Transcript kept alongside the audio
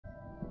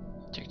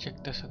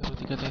Cek tes 1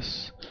 2 3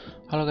 tes.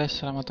 Halo guys,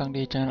 selamat datang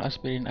di channel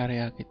Aspirin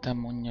Area. Kita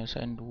mau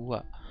nyelesain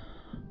dua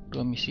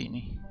misi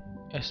ini.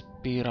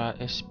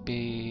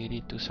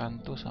 Espiritu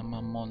Santo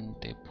sama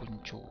Monte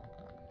Punco.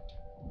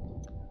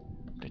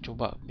 Kita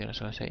coba biar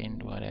selesaiin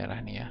dua daerah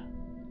nih ya.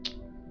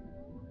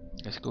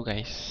 Let's go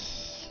guys.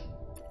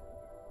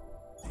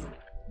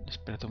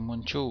 Espiritu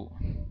Punco.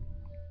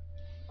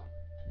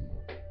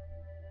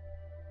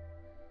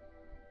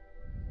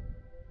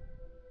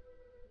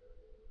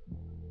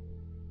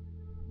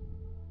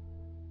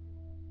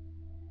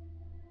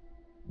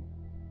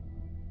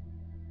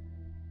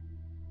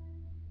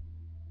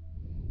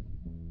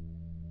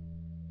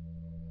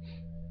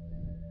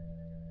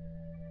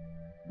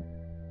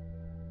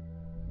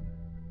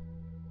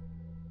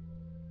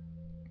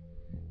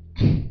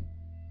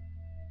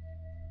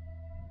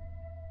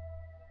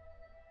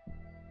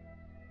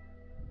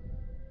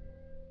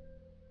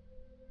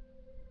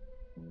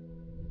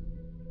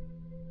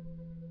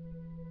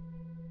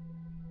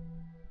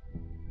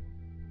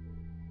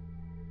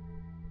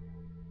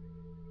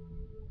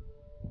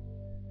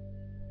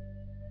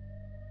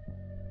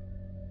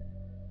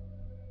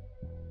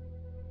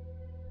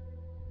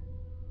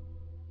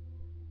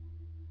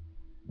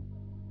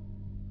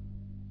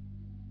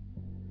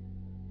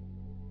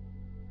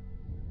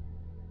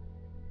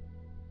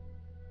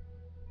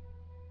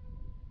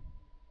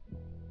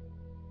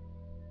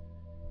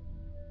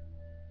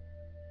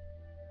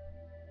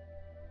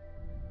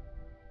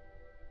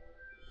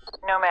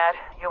 Nomad,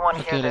 you'll want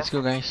to hear Let's this.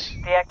 go guys.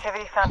 The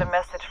activity found a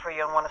message for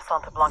you on one of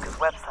Santa Blanca's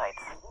websites.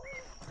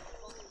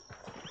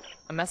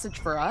 A message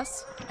for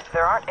us?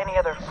 There aren't any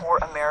other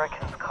 4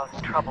 Americans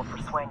causing trouble for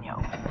Sueño.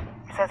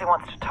 He says he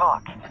wants to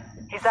talk.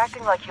 He's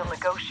acting like he'll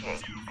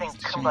negotiate, think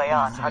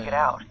kumbaya and hug it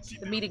out.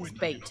 The meeting's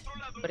bait,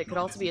 but it could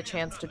also be a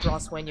chance to draw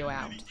Sueño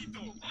out.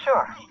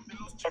 Sure.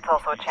 It's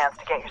also a chance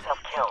to get yourself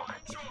killed.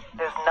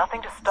 There's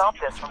nothing to stop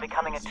this from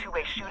becoming a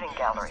two-way shooting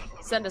gallery.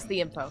 Send us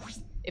the info.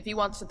 If he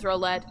wants to throw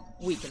lead,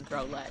 we can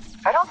throw lead.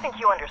 I don't think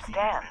you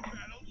understand.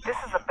 This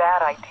is a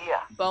bad idea.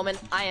 Bowman,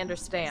 I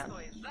understand.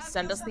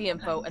 Send us the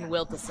info and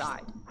we'll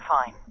decide.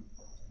 Fine.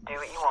 Do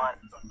what you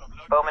want.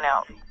 Bowman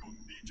out.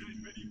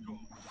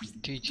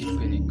 TB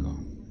Barracuda.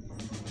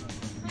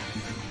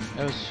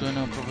 El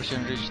Sueño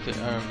Profession reached the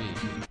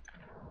RV.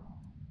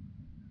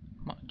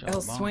 El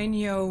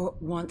Sueño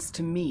wants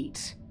to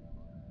meet.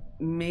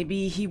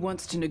 Maybe he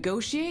wants to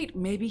negotiate,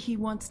 maybe he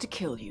wants to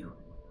kill you.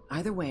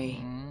 Either way,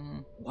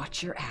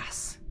 watch your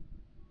ass.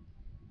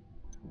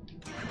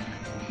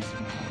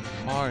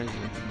 How far is it?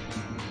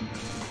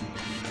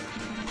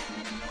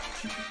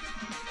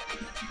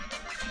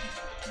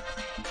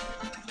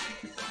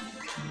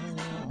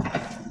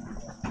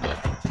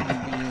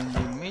 Maybe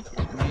you meet,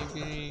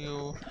 maybe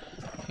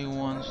he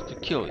wants to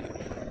kill you.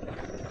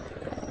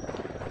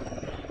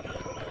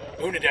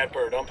 Unidad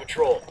bird on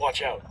patrol.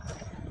 Watch out.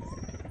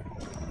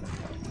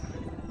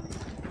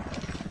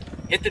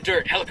 Hit the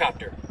dirt.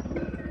 Helicopter.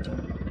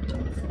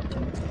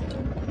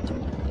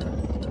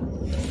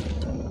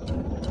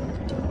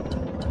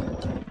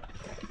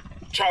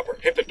 Chopper,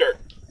 hit the dirt.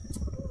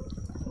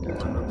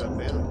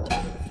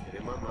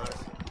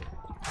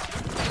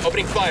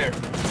 Opening fire.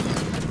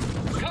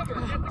 Cover,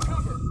 hit the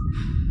cover.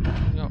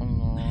 Ya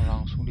Allah,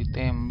 langsung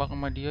ditembak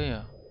sama dia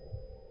ya.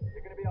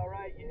 You're gonna be all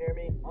right, you hear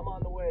me? I'm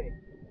on the way.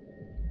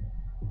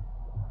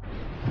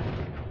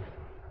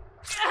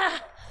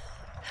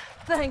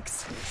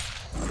 Thanks.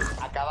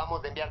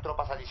 Acabamos de enviar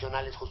tropas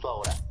adicionales justo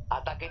ahora.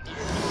 Ataque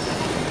directo.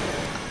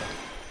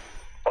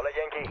 Hola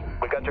Yankee,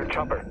 we got your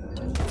chopper.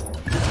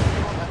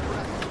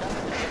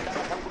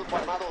 A un grupo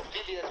armado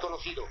hostil y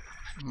desconocido.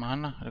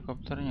 Mana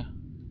helikopternya?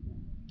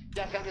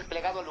 Ya se han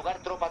desplegado al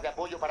lugar tropas de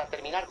apoyo para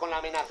terminar con la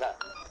amenaza.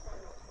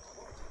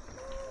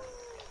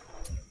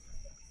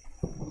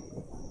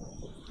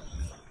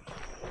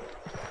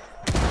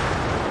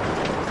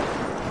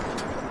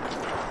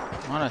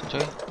 Mana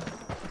coy?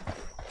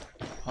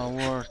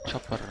 Our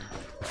chopper.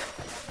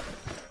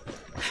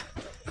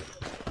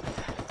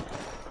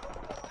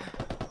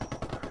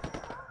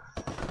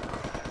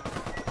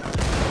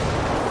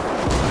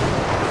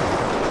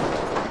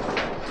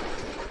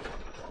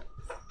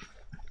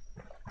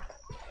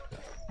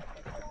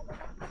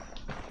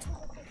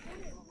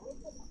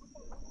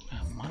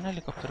 Mana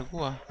helikopter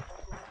gua?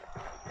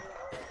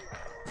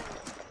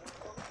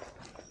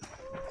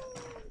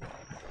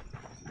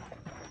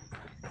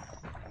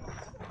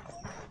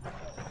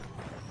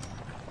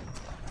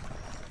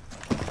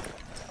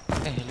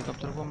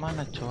 Helikopter gua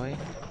mana coy?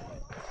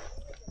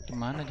 Di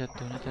mana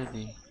jatuhnya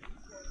tadi?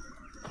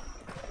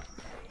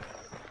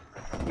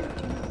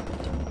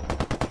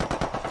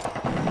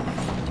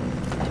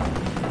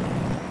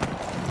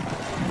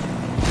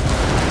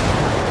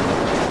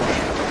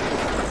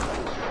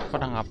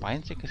 Pada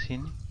ngapain sih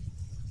kesini?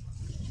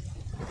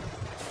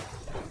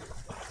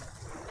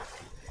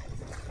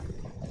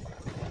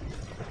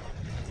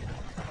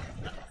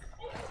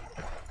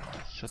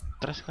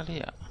 Stres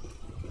kali ya?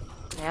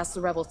 I asked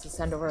the rebels to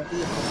send over a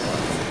vehicle for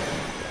us.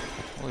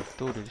 Oh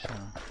itu di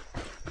sana.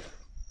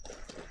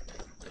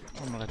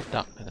 Oh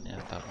meledak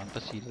ternyata.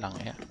 Pantas hilang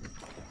ya.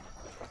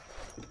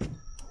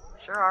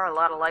 Sure are a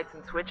lot of lights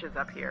and switches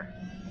up here.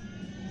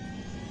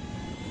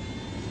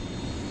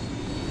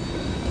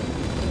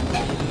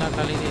 Gila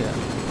kali dia.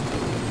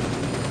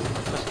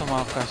 Terus tuh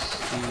markas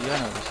dia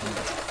di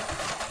sini.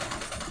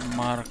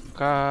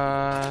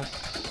 Markas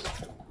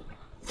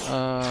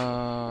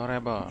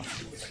Rebel.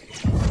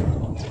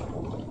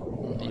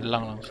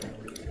 Hilang langsung.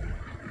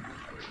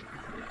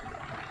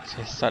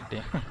 Sesat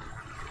dia.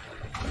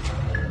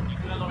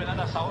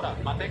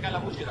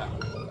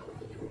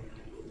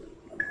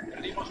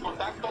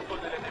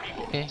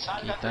 Oke,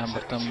 kita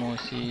bertemu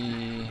si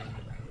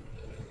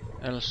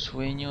El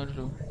Sueño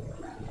dulu.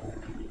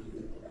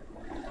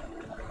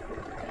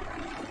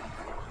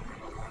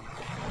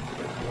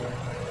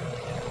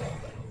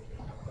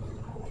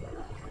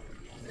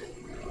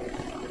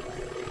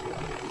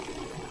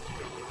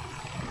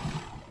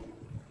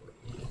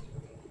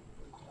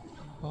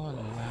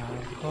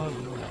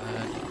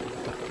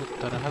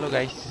 Terputar. Halo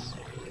guys.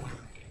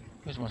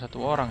 Ini cuma satu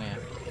orang ya.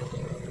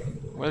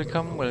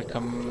 Welcome.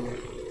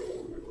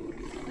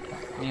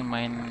 Ini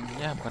main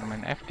ya, bukan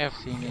main FF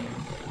sih ini.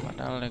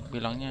 Padahal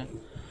bilangnya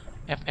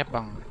FF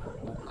bang,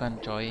 bukan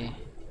coy.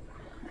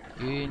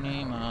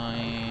 Ini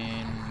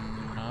main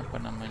apa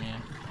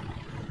namanya?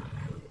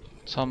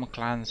 Some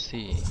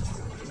Clancys.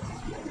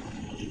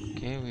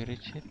 Okay, we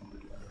reach it.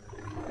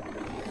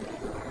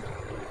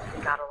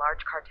 Got a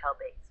large cartel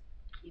base.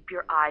 Keep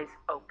your eyes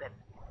open.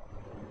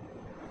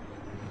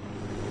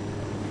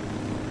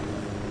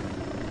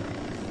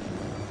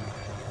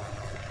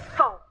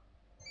 Phone.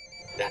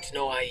 That's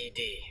no IED.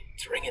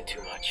 It's ringing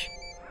too much.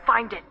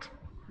 Find it.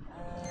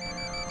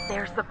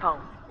 There's the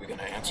phone. We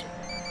gonna answer?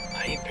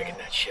 I ain't picking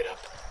that shit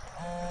up.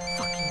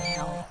 Fucking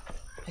hell.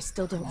 I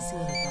still don't see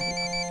anybody.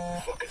 What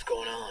the fuck is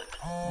going on?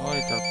 Oh,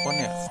 ditelepon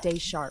ya. Stay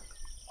sharp.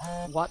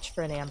 Watch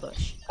for an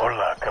ambush.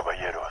 Hola,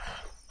 caballeros.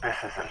 This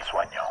is El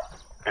Sueño.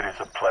 It is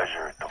a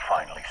pleasure to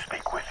finally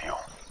speak with you.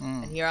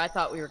 And here I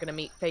thought we were gonna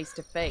meet face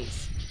to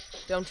face.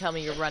 Don't tell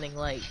me you're running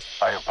late.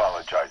 I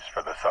apologize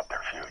for the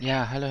subterfuge.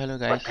 Ya, halo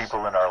guys. But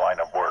people in our line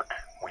of work,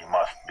 we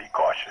must be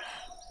cautious.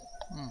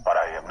 But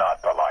I am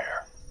not the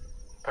liar.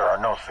 There are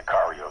no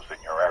sicarios in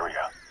your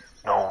area.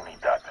 No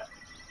unidad.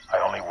 I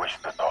only wish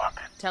to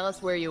talk. Tell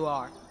us where you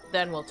are.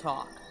 Then we'll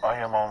talk. I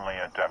am only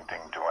attempting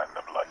to end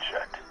the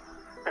bloodshed.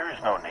 There is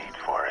no need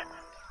for it.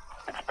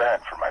 It's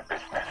bad for my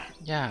business.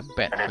 Ya,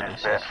 bad And it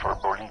is bad for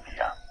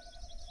Bolivia.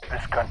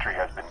 This country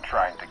has been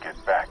trying to get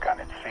back on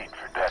its feet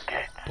for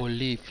decades.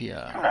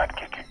 Bolivia. Do not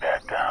kick it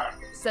back down.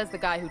 Says the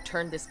guy who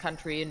turned this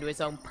country into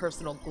his own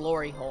personal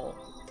glory hole.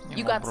 Ya,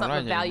 You got ngobrol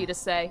something of aja. value to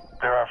say?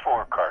 There are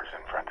 4 cars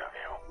in front of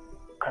you.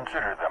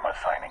 Consider them a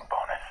signing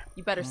bonus.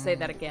 You better say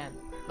that again.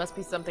 Must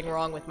be something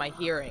wrong with my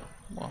hearing.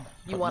 Wah,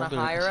 You buat want to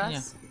mobil hire isinya.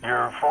 us?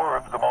 You're 4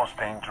 of the most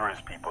dangerous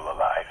people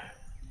alive.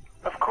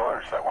 Of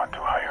course I want to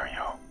hire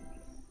you.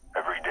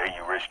 Every day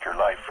you risk your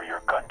life for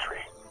your country.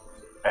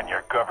 And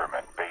your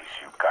government pays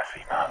you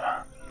casi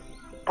nada.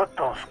 Put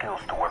those skills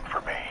to work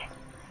for me,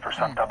 for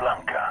Santa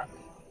Blanca,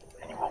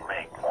 and you will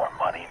make more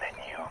money than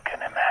you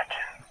can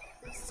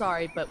imagine.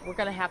 Sorry, but we're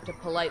gonna have to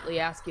politely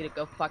ask you to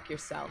go fuck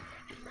yourself.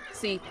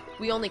 See,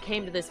 we only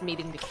came to this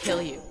meeting to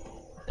kill you.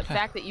 The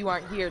fact that you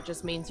aren't here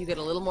just means you get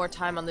a little more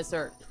time on this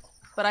earth.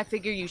 But I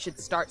figure you should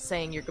start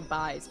saying your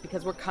goodbyes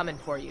because we're coming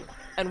for you,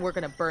 and we're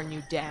gonna burn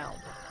you down.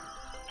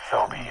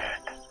 So be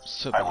it.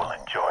 I will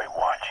enjoy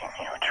watching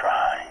you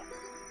try.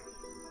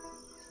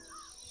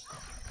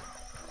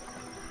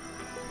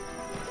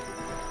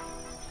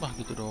 Wah,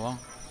 gitu doang.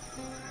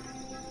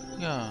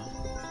 Ya.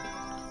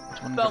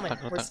 Cuman Bowman,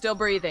 we're retak-retak. still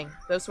breathing.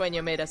 Though Sueño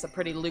made us a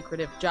pretty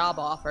lucrative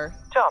job offer.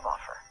 Job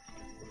offer.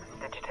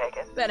 Did you take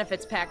it?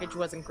 Benefits package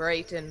wasn't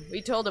great, and we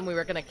told him we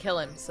were gonna kill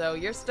him, so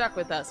you're stuck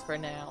with us for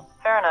now.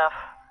 Fair enough.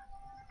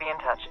 Be in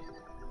touch.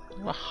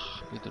 Wah,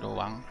 gitu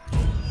doang.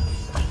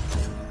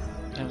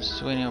 El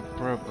Sueño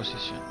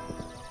proposition.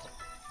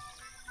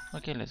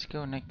 Okay, let's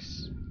go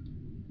next.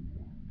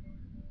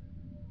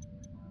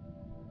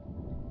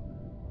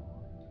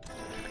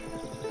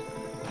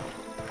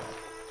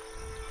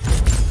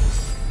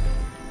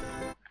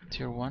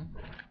 Tier 1.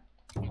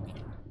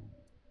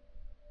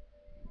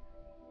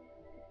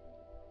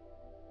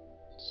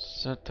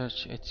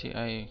 Search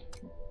HCI.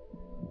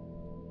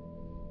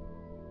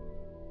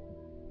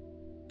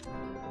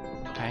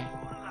 Okay.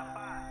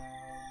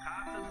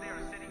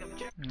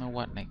 Now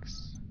what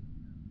next?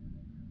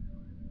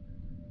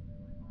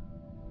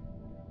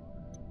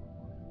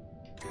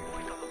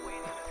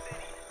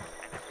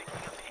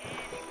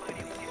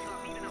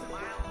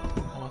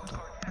 What the?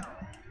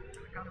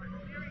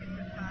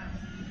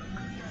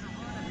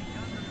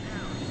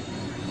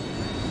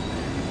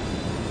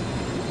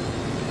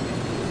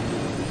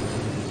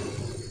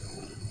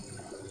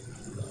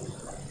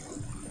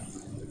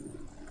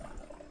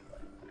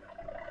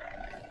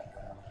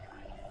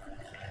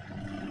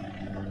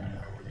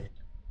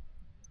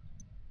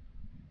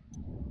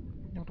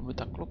 Udah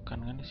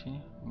taklukan kan di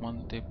sini,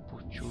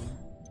 Montepuchu.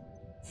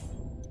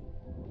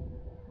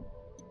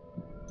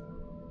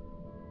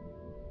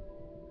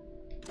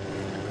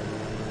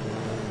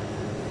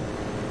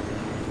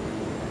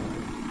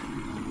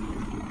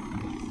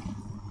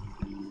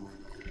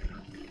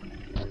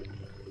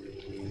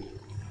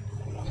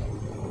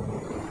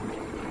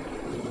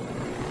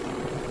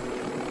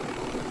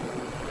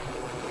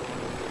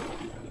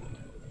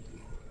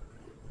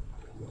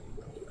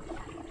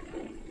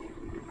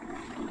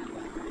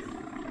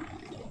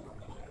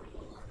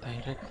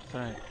 Direct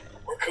strike.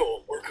 We're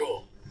cool. We're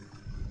cool.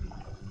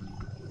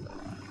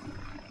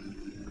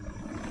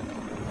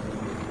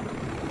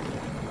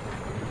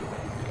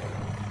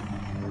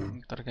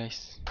 Ntar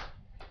guys.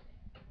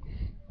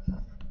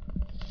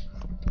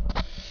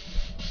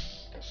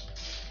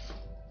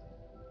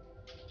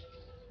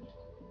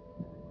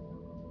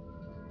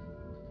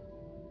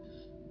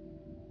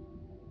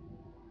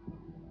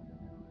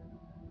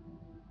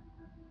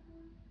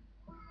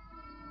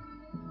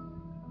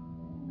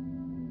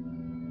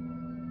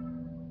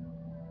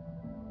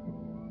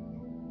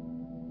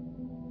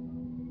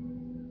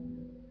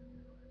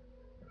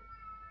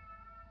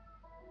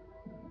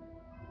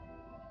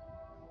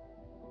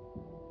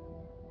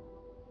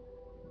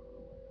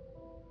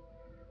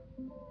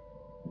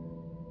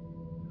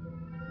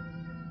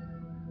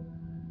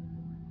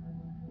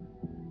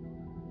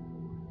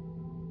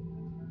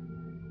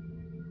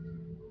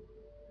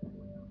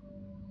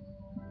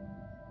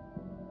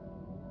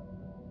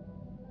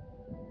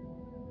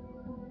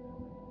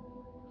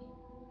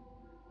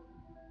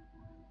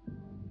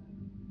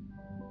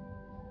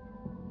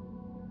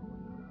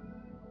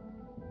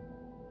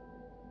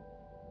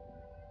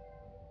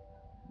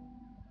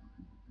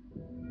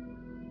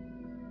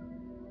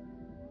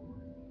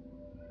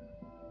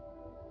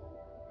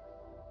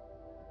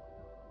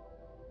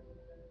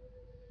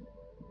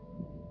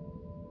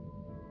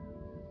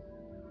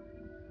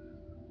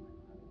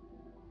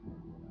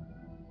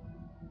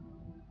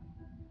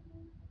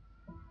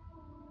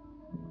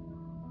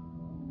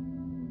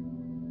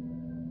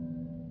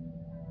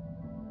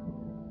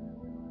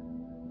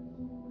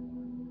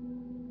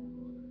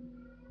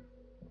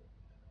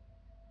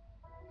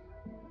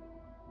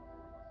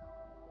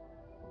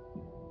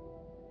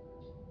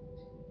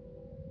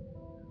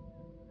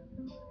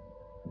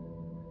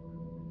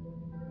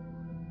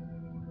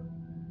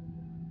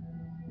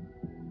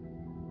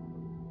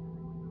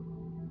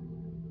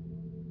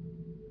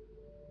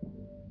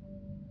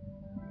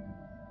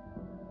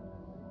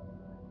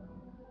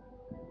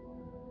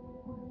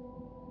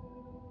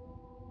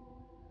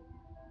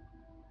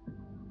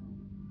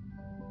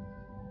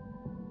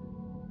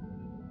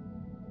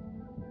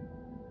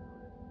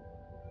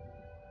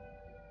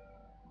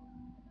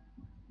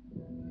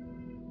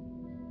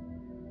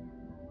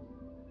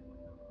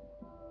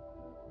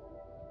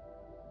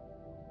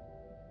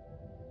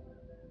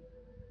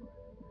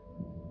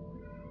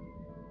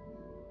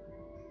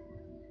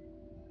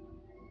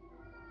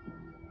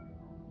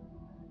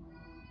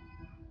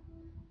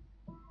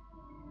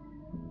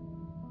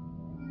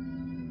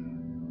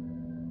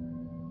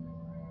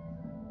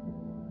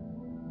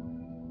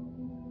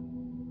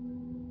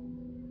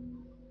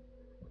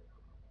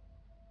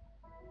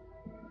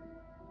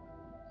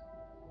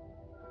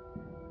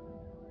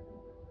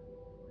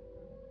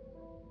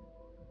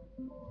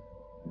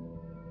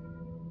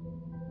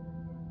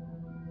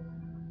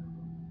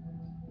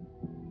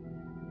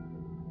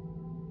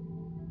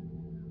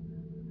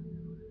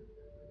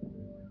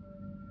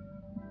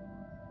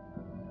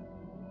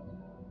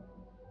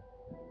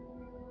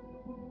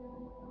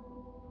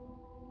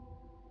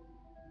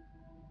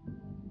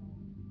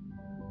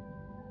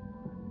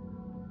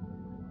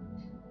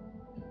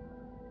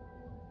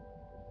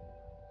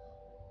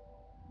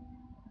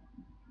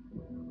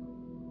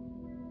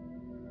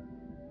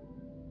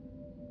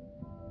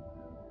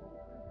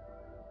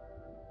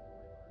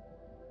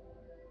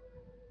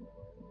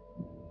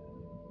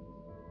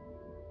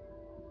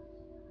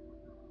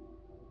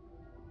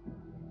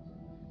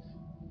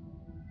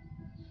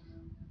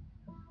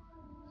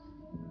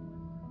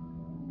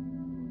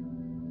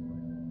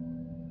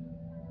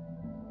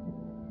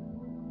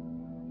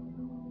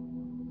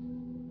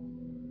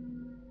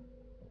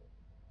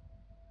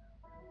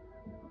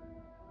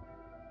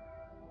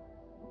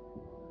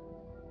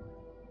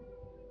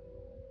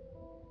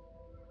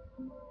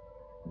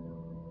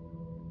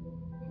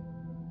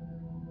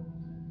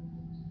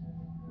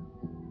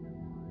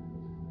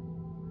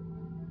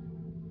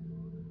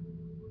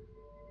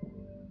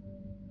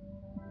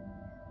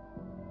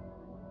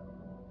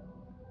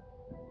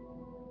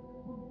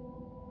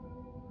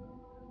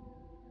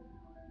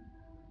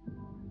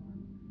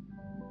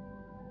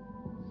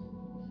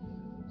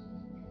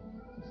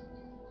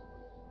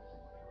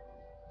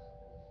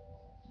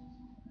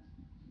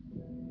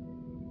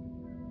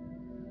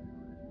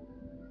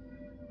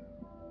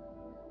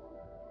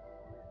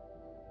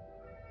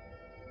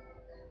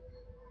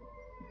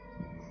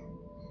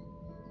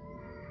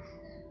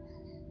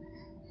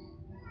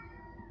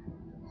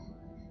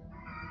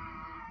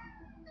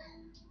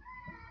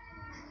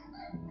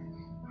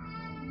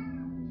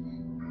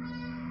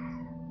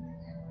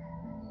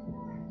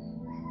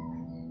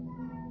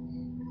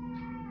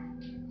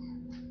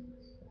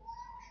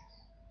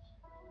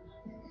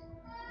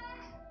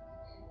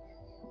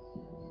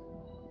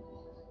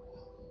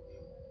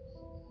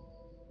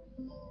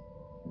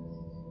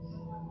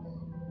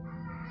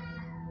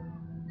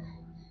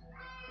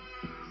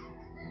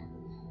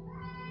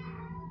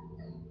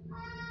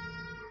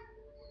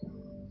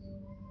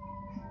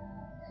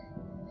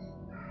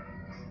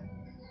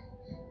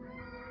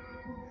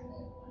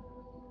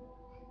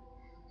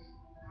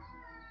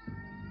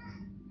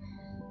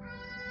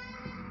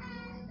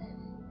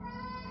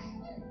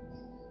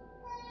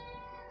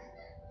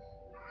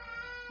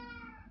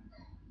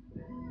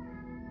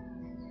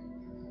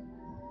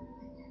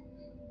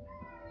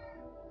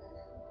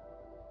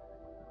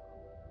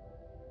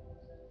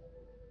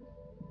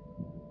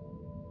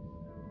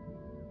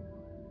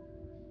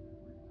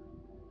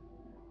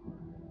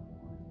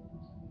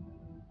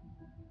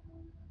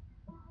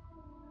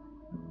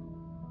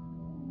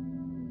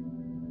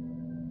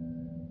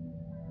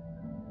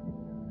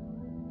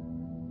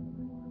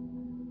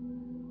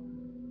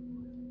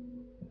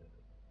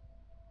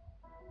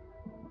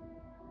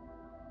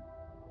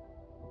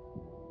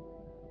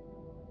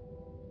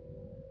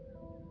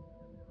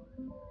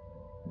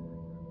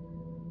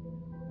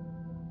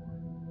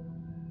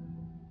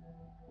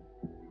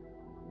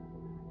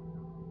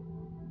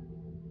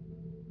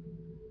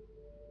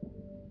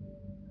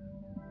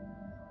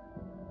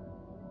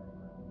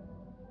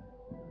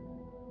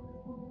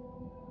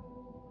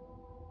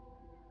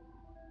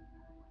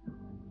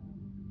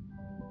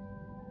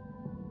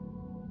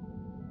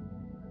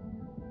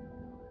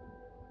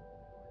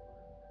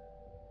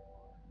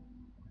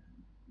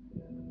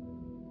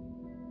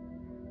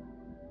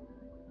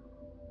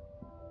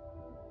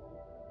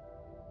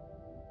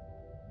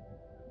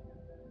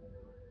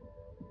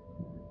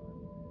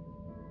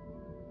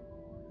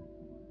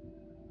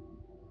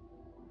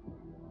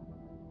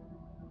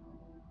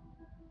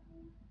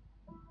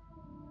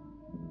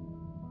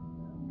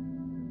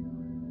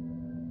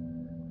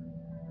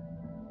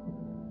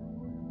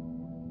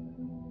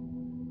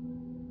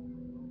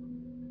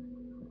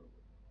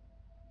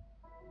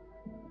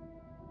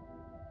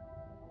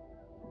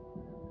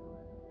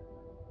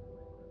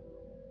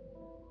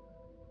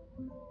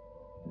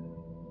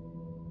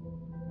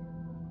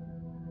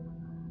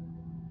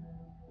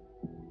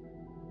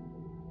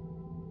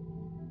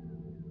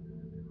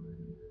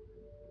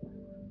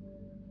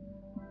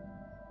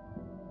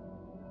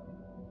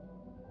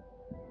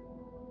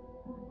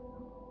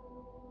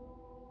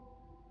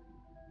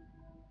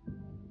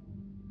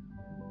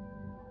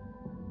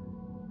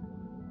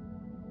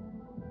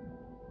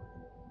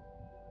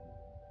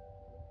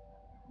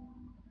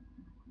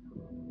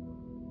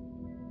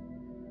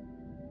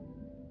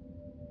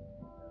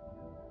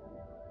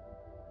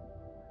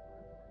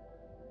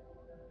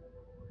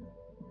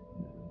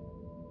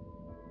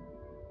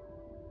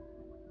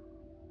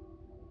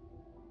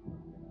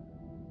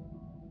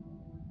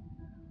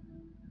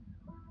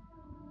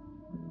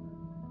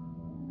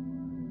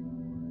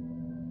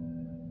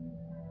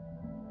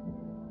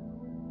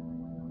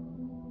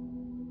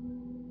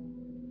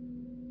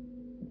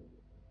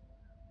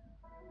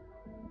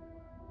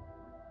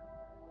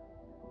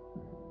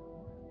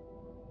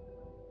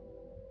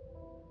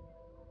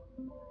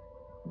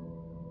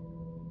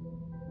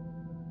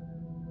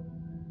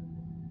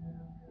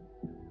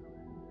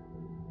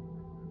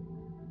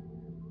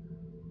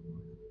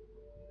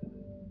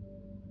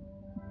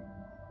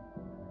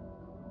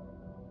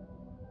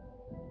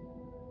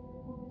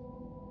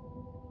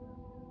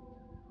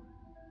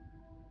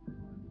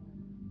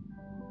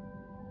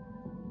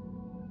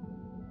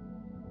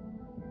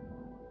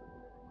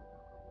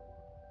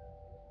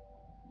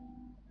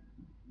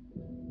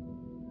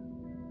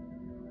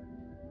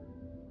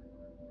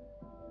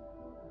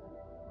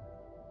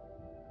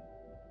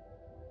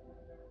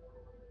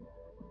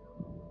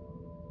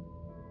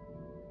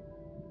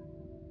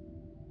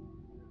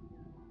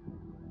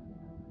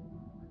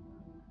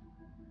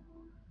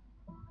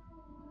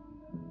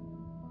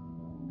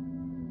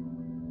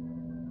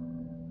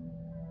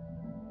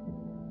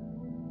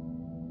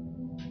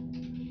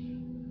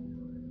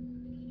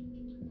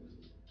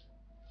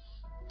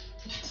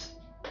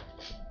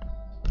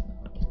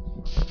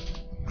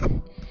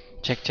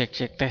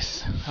 Cek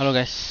tes. Halo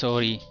guys,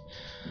 sorry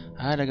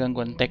ada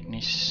gangguan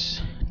teknis.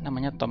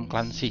 Namanya Tom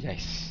Clancy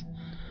guys.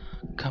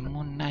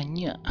 Kamu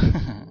nanya.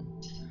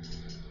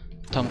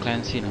 Tom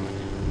Clancy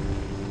namanya.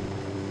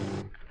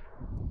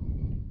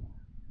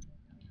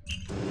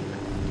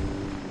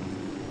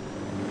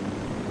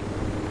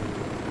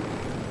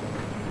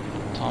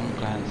 Tom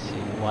Clancy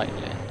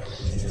Wildland.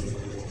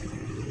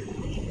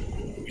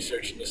 We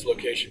searching this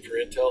location for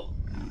intel?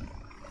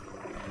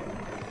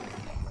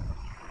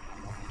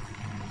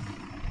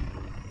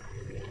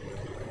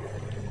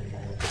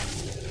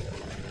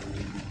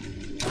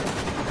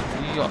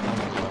 Iya.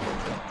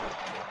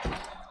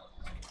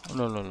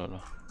 Loh.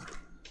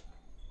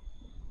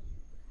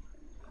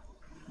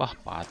 Wah,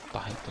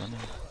 patah itu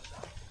nih.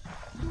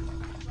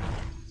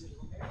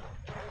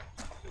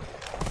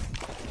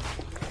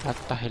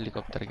 Patah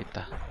helikopter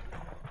kita.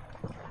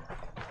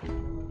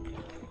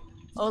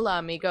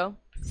 Hola, amigo.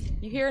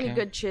 You hear any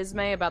Okay. good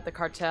chisme about the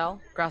cartel?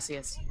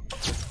 Gracias.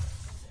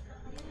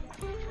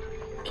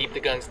 Keep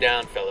the guns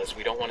down, fellas.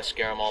 We don't want to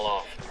scare them all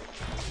off.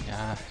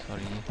 Ya,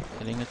 sorry.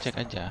 Jadi ngecek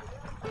aja.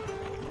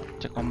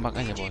 Cek ombak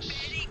aja, bos.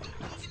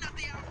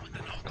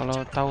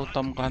 Kalau tahu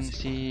Tom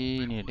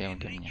Clancy, ini dia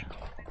gamenya.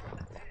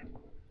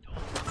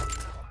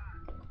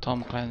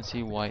 Tom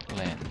Clancy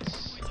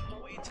Wildlands.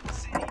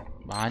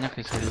 Banyak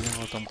sih serinya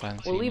kalau Tom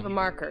Clancy. We'll leave a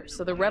marker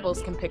so the rebels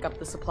can pick up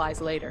the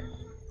supplies later.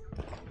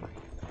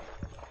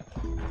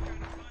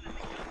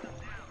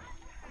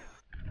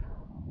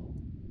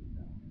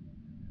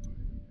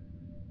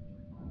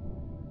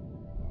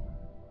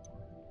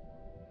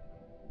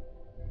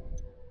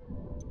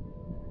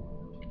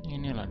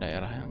 Inilah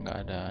daerah yang nggak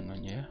ada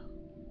anunya ya.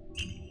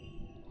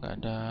 Nggak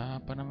ada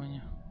apa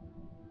namanya.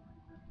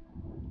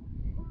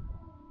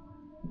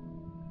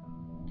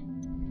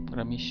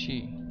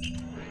 Misi.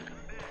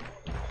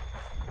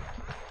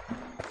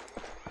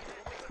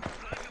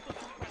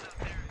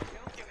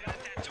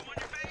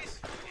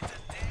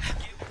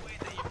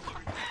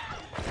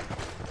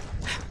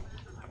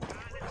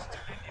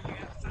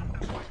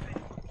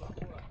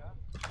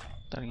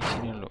 Tarik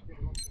sini lo.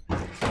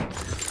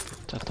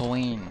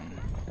 Catoin.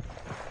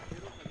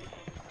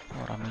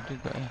 Oh, rame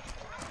juga ya.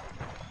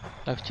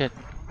 Live chat.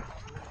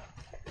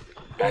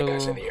 Bad Halo.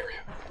 guys in the area.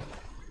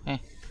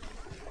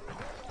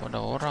 Ada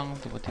orang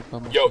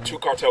tiba-tiba Yo,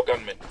 musuh. 2 cartel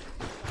gunmen.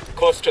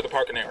 Close to the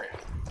parking area.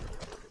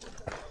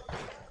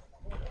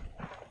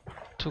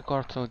 2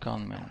 cartel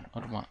gunmen.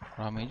 Aduh,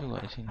 rame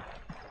juga di sini.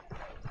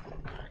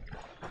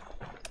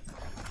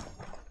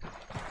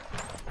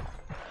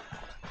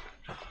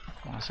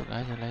 Masuk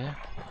aja lah ya.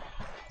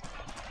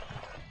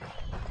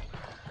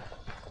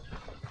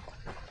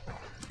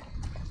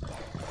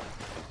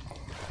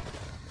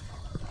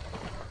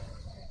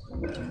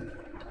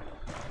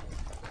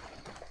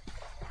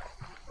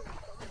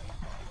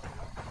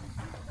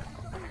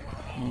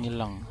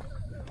 Menghilang.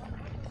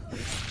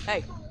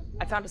 Hey,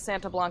 I found a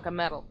Santa Blanca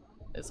medal.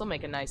 This'll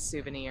make a nice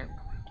souvenir.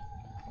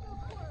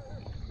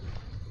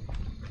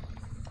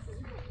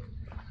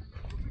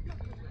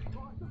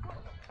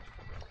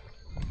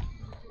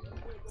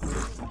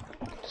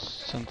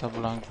 Santa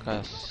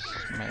Blanca's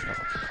medal.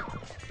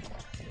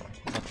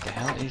 What the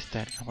hell is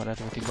that? Kenapa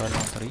ada tiba-tiba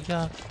orang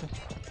teriak gitu?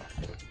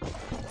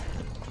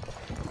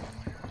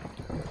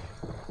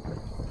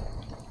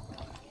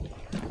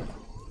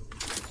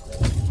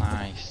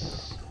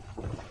 Nice.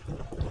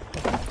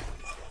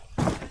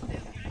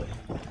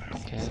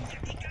 Okay.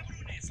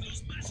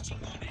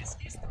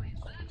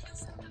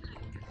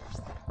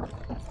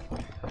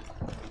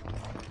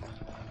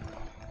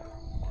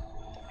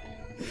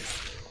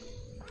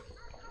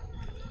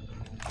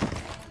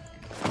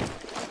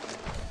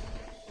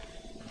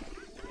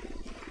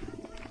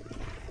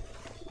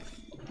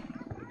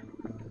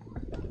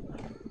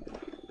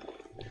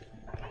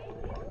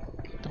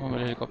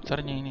 Mobil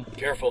helikopternya ini.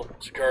 Careful,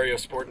 Sicario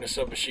sporting a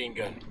submachine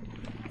gun.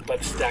 By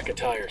the stack of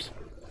tires.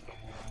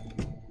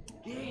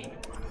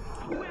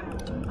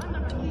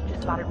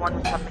 Spotted one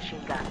with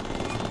submachine gun.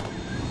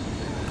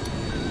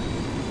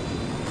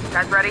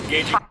 Guys ready?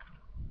 Engaging.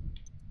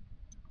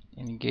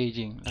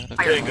 Engaging.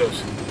 Okay, Ghos.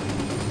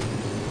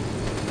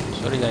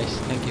 Sorry guys,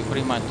 thank you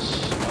very much.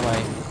 Bye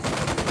bye.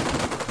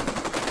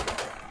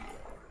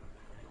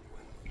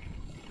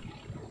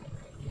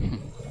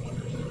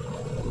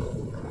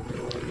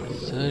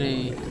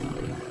 Sorry.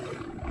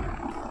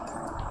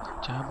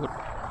 Cabut.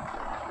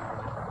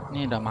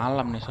 Ini udah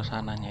malam nih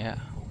suasananya ya.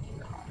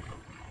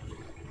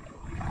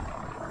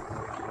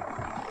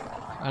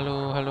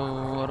 Halo,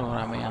 aduh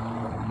rame yang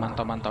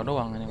mantau-mantau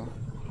doang ini.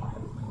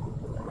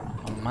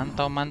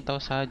 Mantau-mantau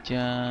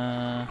saja.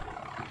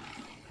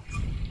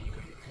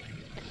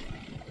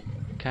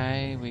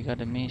 Okay, we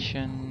got a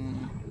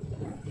mission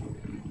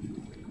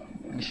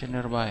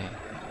nearby.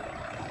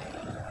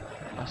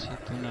 Pas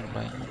itu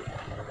nearby.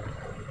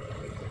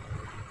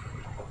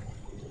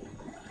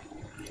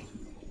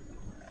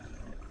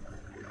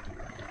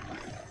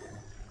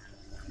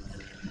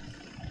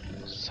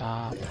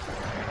 Sap.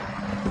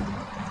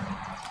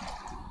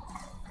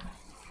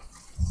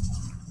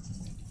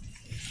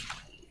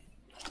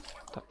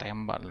 Kita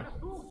tembak loh.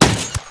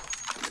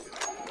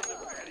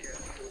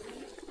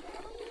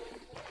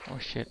 Oh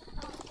shit.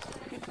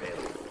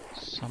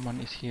 Someone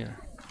is here.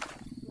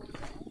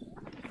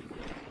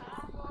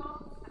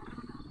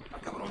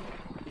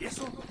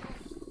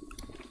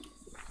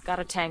 Got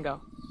a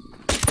tango.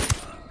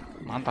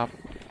 Mantap.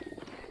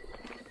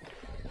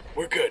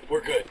 We're good,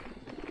 we're good.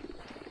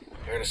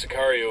 There's a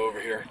Sicario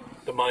over here.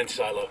 The mine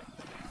silo.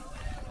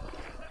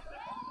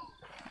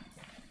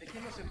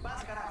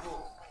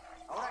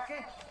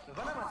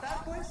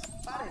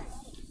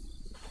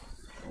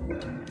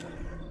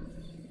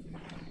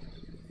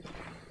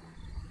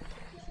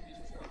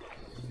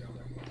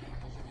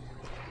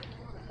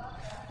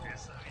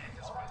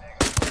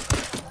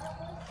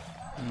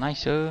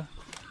 Nice. Ada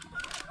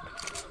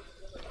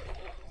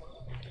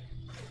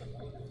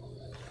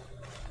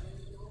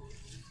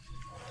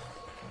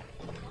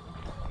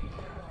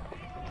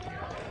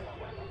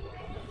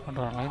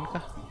orang lain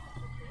kah?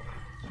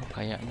 Oh,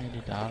 kayaknya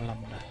di dalam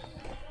dah.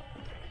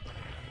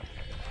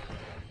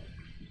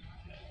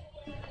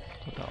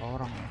 Itu ada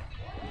orang.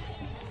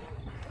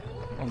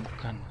 Oh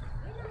bukan.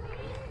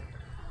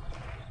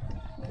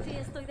 Sí,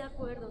 estoy de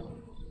acuerdo.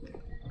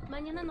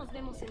 Mañana nos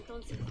vemos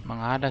entonces.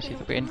 Emang ada sih,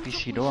 tapi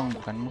NPC doang,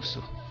 bukan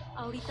musuh.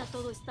 Ahorita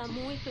todo está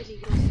muy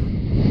peligroso.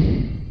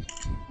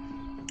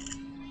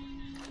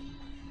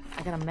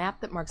 I got a map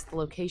that marks the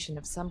location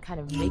of some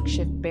kind of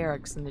makeshift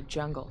barracks in the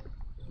jungle.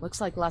 Looks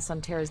like La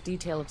Santera's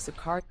detail of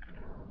Sicario.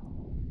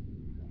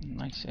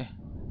 Nice ya.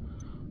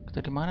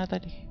 Kita di mana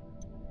tadi?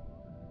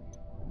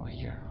 Oh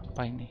here,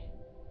 apa ini?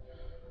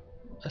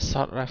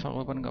 Assault rifle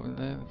weapon gak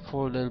boleh.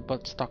 Full del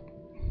butt stock.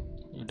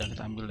 Udah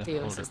kita ambil deh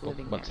full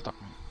del butt stock.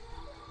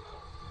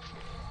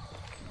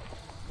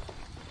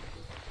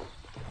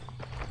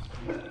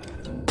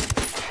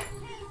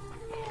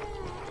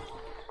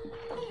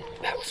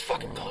 That was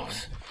fucking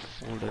close.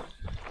 Full del.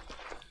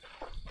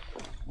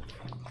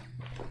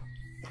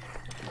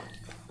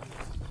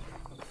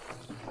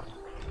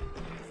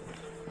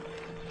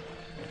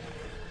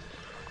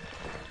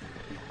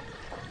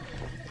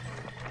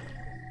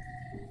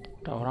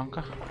 Ada orang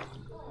kah?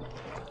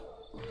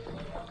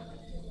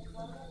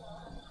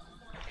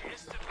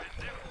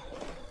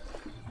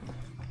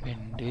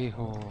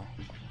 Pendejo.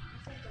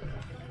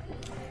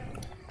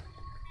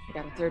 I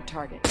got a third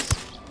target.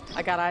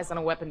 I got eyes on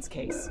a weapons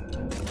case.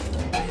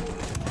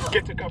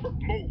 Get to cover.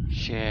 Move.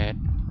 Shit.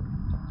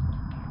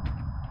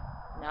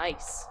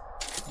 Nice.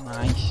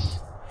 Nice.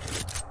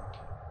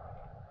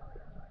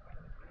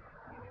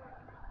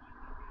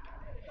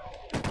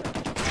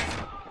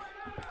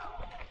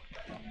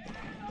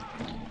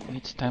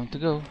 It's time to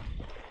go.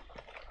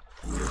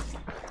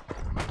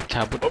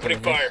 Cabut.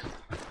 Opening fire.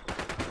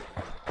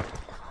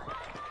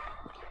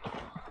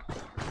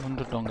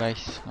 Mundur dong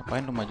guys.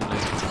 Ngapain lu maju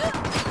lagi?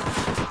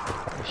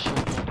 Oh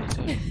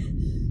shit.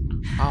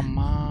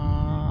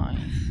 Amai.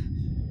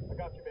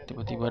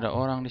 Tiba-tiba ada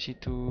orang di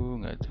situ,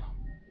 nggak tuh?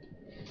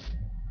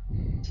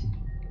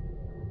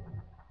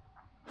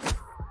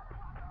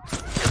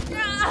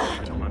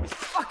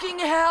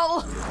 Fucking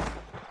hell!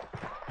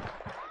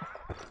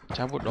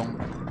 Cabut dong.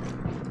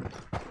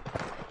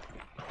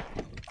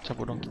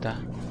 Cabut dong kita.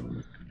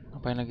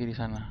 Ngapain lagi di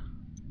sana?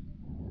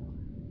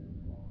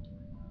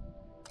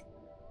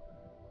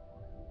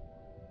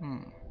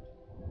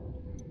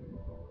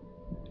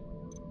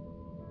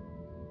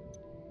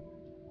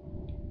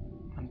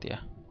 Nanti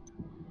ya.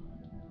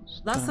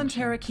 La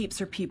Santera keeps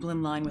her people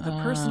in line with a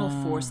personal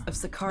force of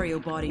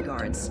Sicario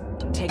bodyguards.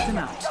 Take them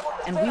out,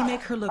 and we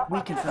make her look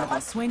weak in front of El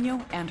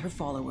Sueño and her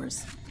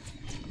followers.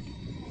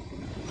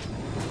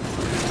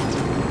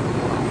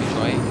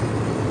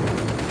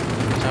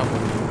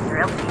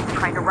 Your LT's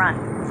trying to run.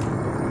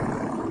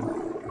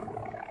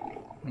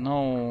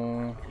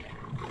 No.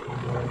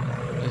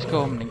 Let's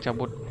go, mending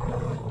cabut.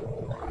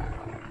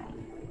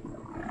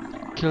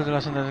 Kill the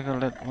last and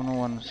let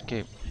one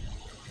escape.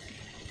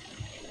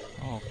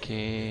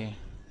 Oke.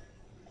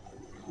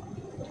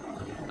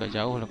 Agak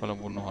jauh lah kalau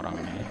bunuh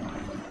orangnya.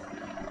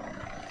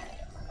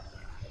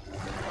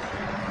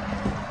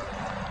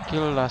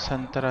 Kill La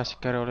Santera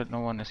Sicario, let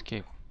no one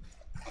escape.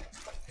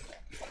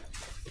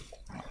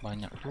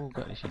 Banyak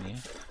juga di sini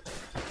ya.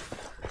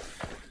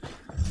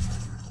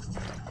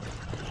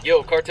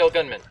 Yo, cartel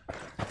gunman.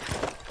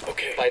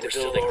 Okay, by the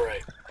building. All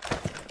right.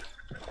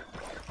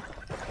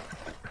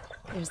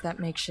 There's that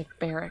makeshift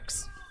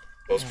barracks.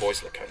 Those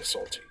boys look kind of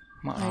salty.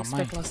 I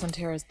expect La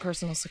Santera's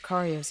personal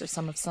Sicarios are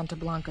some of Santa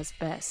Blanca's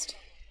best.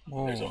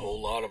 Whoa. There's a whole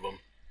lot of them.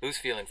 Who's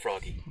feeling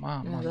froggy?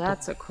 Now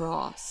that's a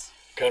cross.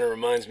 Kind of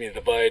reminds me of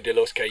the Valle de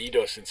los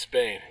Caídos in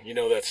Spain. You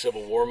know that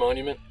Civil War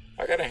monument?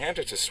 I gotta hand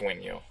it to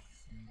Sueño.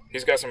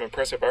 He's got some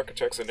impressive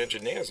architects and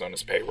engineers on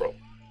his payroll.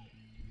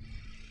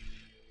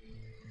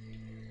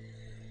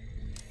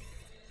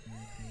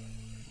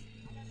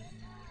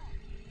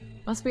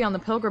 Must be on the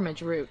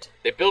pilgrimage route.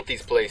 They built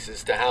these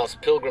places to house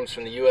pilgrims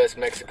from the US,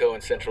 Mexico,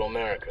 and Central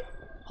America.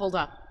 Hold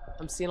up.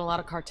 I'm seeing a lot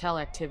of cartel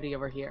activity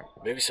over here.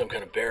 Maybe some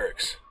kind of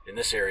barracks. In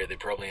this area, they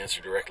probably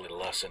answer directly to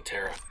La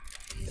Santera.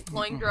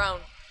 Deploying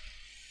drone.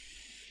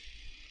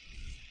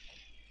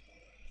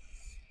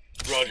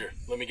 Roger.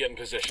 Let me get in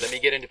position. Let me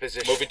get into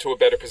position. Moving to a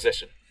better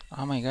position.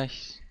 Amai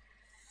guys.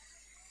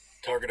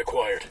 Target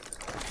acquired.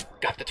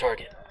 Got the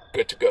target.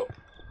 Good to go.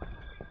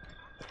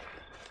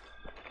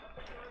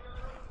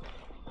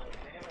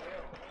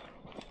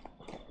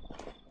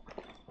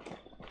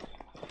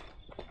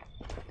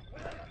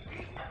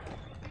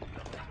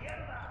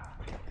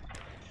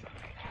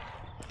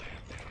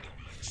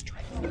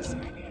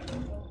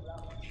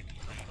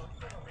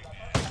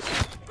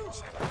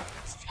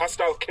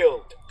 Hostile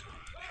killed.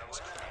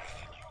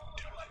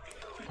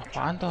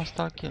 Apaan tuh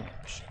hostile kill?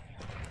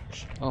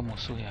 Oh,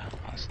 musuh ya,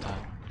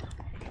 hostile.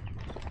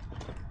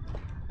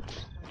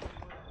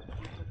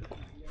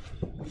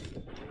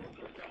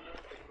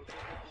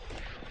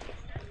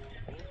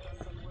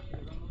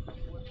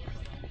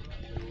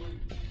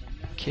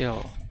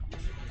 Kill.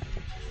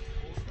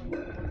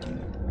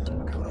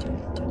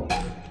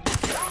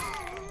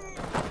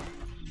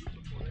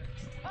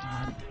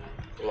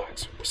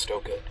 Relax, we're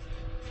still good.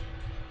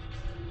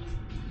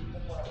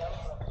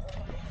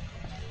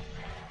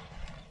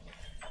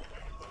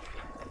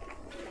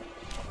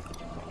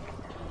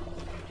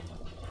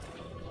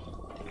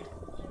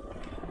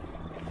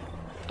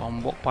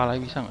 Tombok pala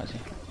bisa nggak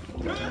sih?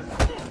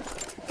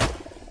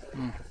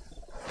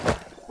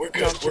 We're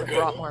good, we're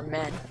Brought good. more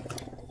men.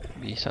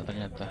 Bisa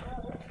ternyata.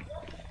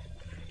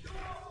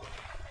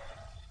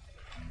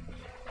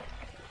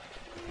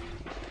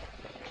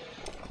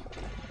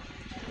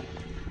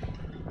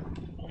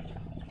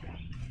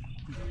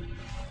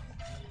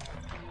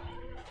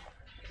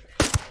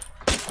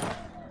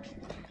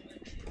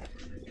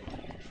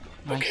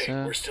 Nice. Okay,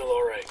 we're still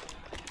alright.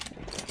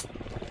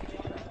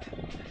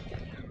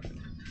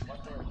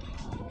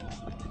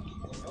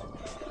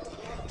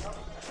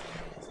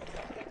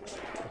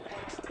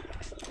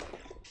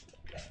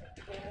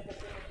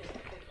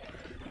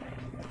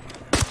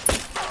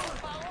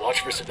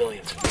 Watch for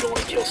civilians. We don't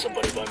want to kill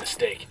somebody by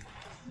mistake.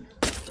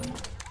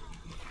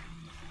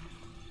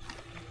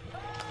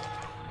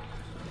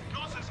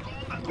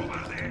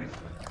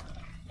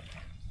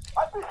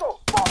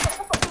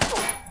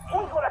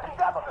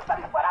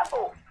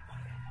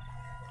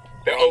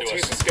 Their Onto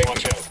OT's us. escaping.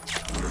 Watch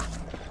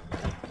out.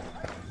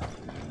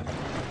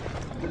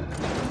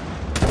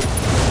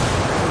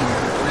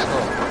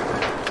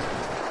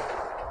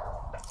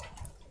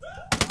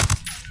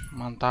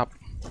 Mantap.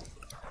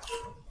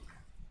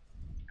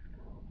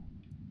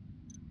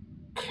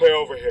 Clear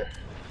over here.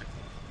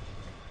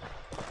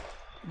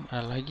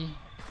 Ada lagi.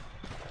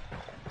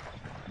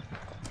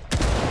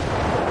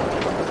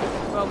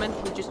 Roman,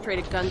 we just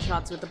traded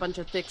gunshots with a bunch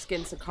of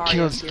thick-skinned Kill Sicarios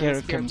here in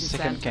scare cam Espiritu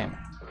second Santo. cam.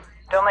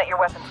 Don't let your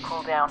weapons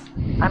cool down.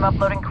 I'm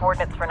uploading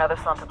coordinates for another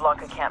Santa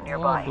Blanca camp Oh,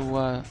 nearby.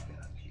 dua.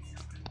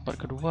 Tempat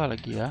kedua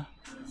lagi ya.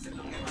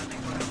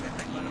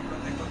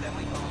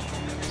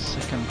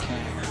 Second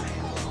cam.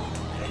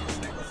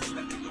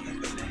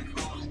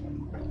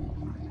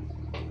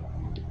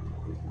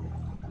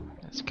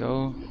 Let's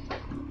go.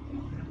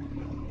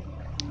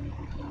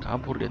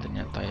 Kabur dia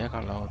ternyata ya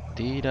kalau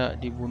tidak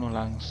dibunuh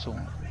langsung.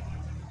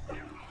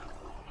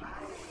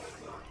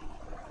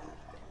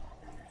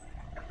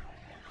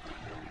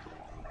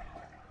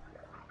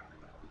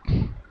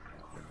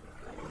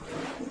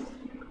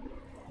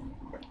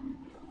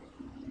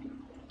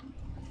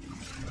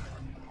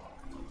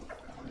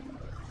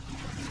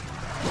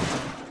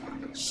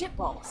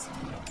 Shitballs.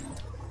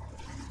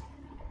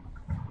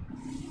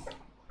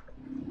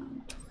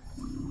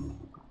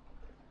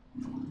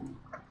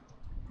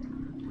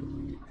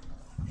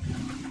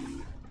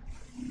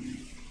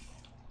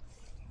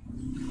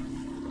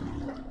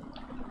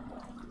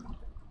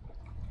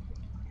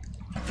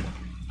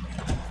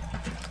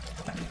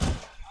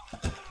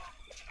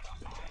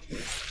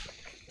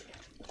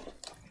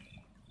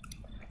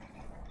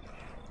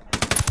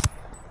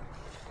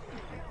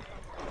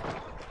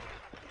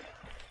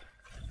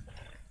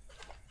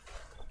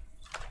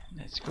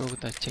 Let's go,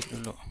 kita cek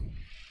dulu.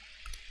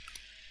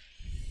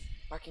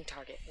 Marking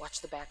target.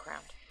 Watch the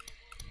background.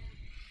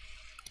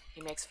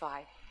 He makes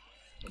 5.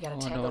 We got a Oh,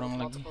 ada tango orang with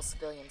lagi. multiple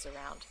civilians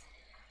around.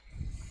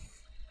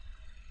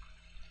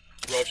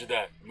 Roger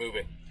that.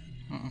 Moving.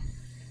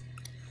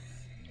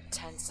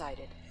 10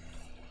 sighted.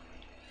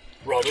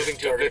 Roger. Moving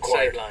to a Target good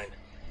acquired. sight line.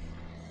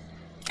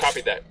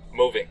 Copy that.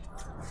 Moving.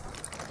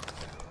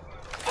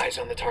 Eyes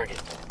on the target.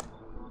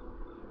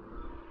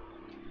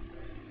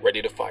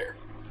 Ready to fire.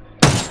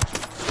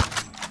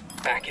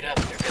 Back it up.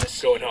 They're gonna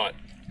see Going you. hot.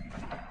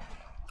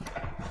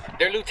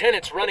 Their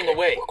lieutenant's running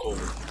away. We're cool.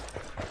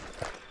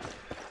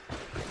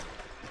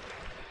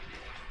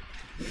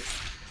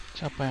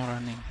 Siapa yang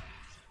running?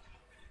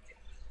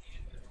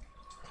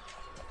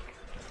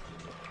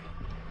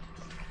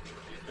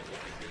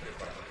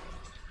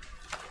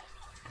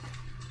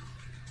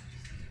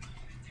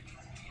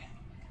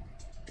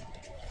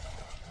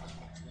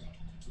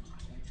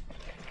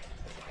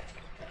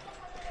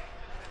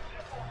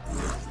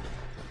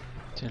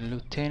 The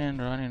lieutenant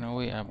running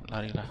away.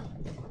 Larilah.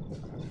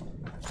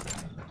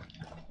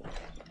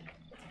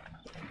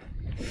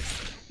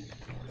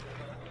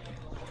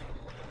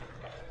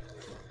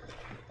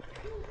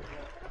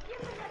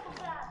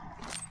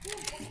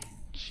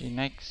 She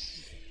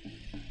next.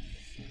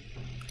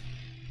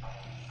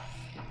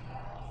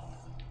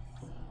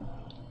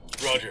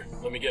 Roger.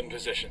 Let me get in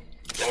position.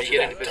 Roger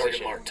that.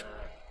 Target marked.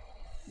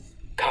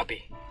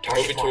 Copy.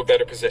 Moving to a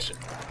better position.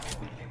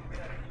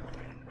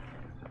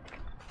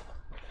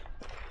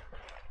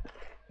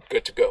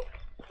 Good to go.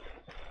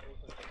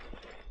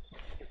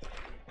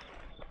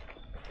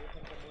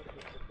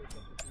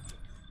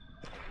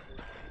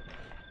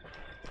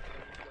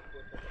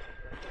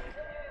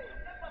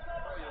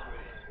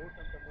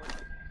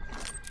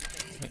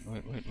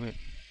 Wait.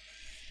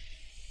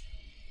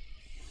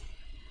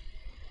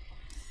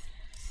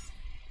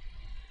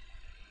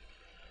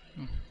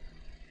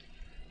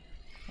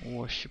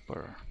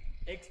 Worshipper.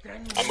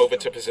 I'm moving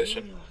to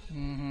position.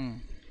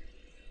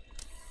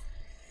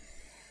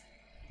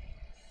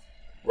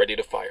 Ready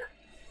to fire.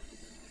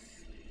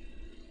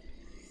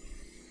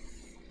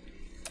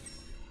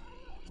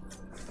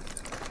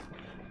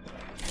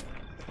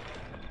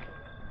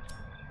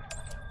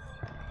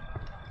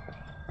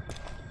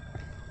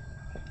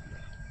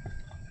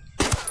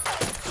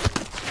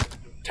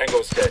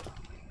 Tango's dead.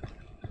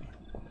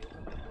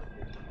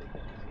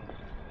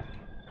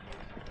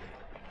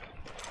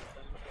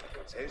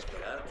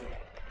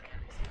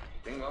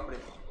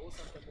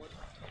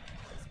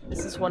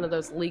 This is one of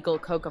those legal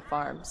coca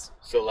farms.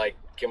 So, like,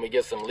 can we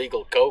get some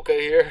legal coca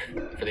here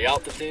for the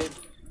altitude?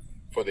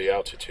 For the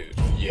altitude,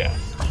 yeah.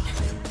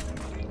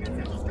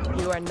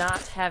 You are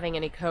not having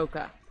any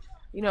coca.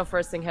 You know,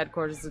 first thing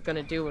headquarters is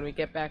gonna do when we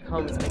get back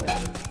home is make a...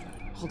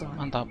 Hold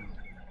on. Mantap.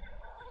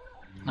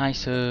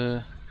 Nice.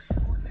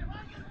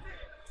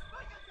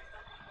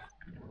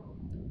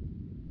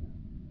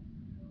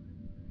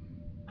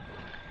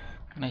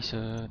 Nice.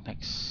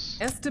 Next.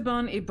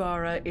 Esteban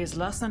Ibarra is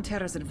La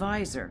Santera's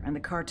advisor and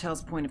the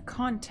cartel's point of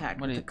contact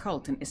with the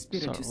cult in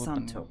Espiritu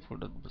Santo.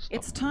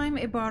 It's time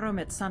Ibarra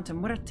met Santa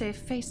Muerte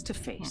face to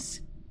face.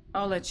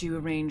 I'll let you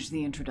arrange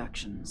the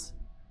introductions.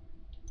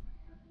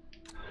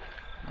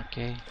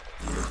 Okay.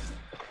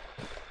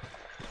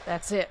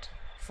 That's it.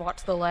 Fought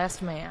to the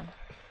last man.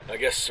 I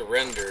guess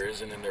surrender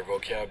isn't in their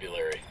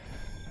vocabulary.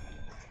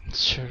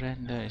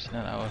 Surrender is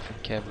not our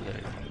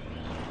vocabulary.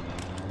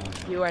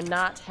 You are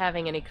not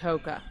having any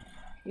coca.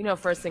 You know,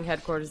 first thing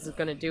headquarters is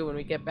gonna do when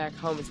we get back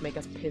home is make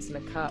us piss in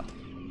a cup.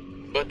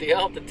 But the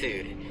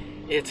altitude,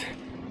 it's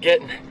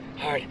getting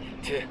hard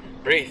to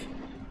breathe.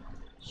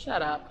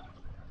 Shut up.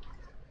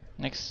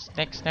 Next.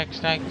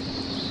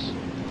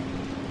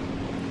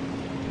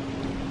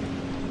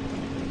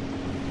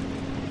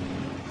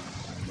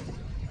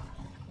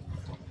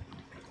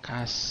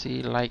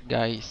 Kasih like,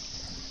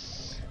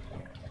 guys.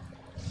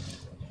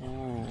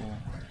 Ooh.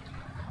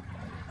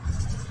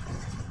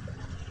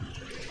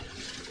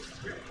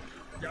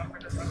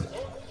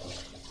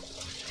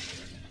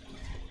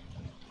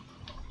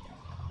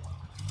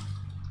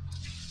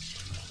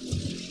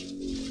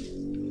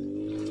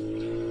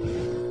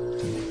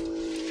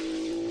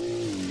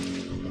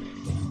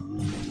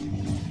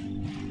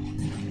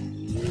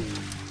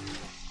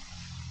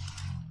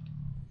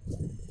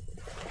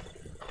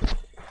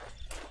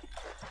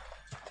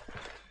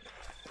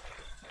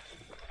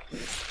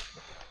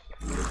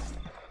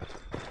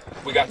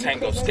 We got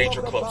tangos,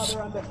 danger close.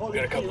 We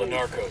got a couple of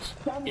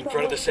narcos in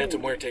front of the Santa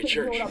Muerte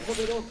church.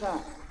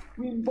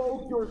 We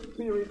invoke your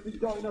spirit to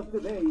join us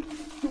today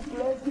to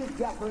bless this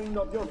gathering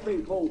of your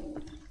faithful.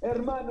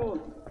 Hermanos,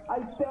 I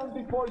stand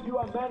before you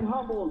a man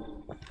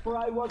humbled, for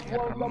I was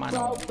once a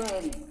proud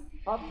man,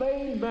 a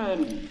vain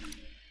man.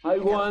 I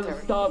once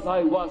thought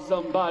I was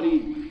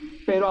somebody,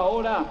 pero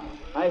ahora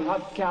I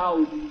have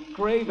cowed,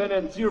 craven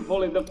and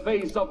tearful in the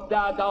face of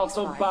that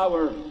awesome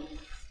power.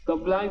 The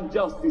blind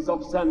justice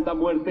of Santa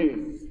Muerte.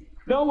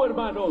 Know,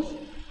 hermanos,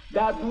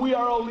 that we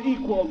are all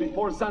equal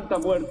before Santa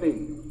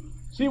Muerte.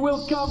 She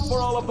will come for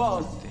all of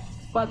us,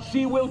 but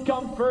she will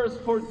come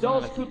first for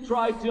those who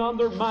try to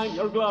undermine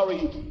her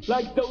glory,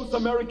 like those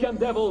American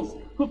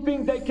devils who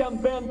think they can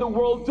bend the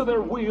world to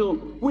their will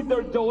with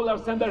their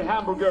dollars and their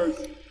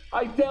hamburgers.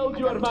 I tell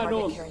you,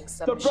 hermanos,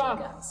 the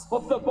wrath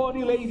of the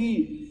Bonnie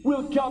Lady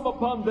will come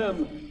upon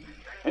them.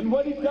 And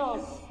when it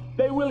does,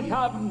 they will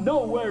have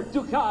nowhere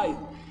to hide.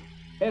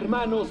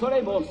 Hermanos,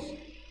 oremos.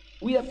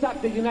 We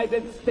attack the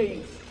United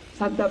States.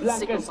 Santa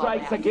Blanca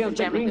strikes against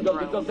the gringos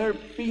because their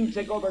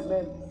pinche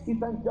government is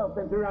unjust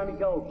and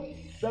tyrannical.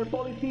 Their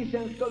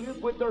politicians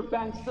collude with their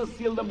banks to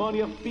steal the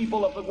money of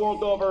people of the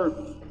world over.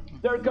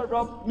 Their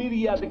corrupt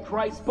media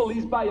decries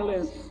police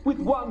violence with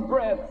one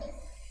breath,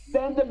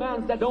 then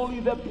demands that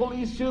only the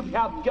police should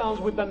have guns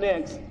with the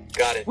next.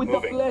 Got it, with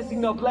moving. The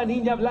blessing of La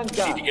Niña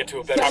Blanca. Need to get to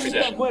a better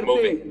position.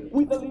 Moving.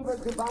 We deliver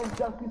divine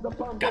justice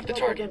upon Got the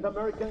target.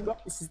 American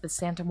government. This is the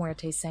Santa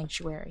Muerte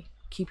Sanctuary.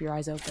 Keep your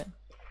eyes open.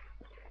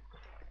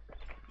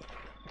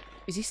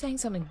 Is he saying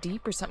something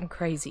deep or something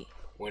crazy?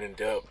 When in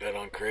doubt, bet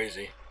on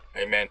crazy.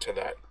 Amen to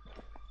that.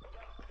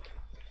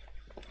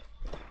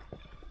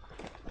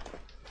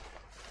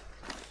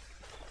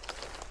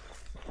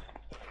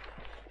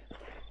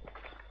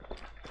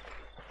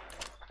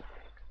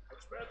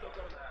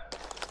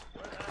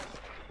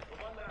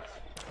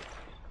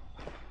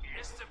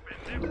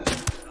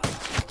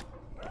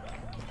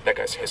 That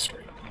guy's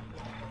history.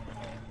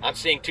 I'm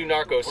seeing 2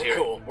 narcos here.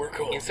 We're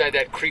cool. Inside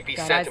that creepy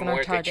Got eyes Santa on our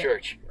Muerte target.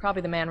 church.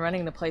 Probably the man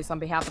running the place on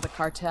behalf of the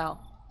cartel.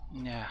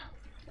 Yeah.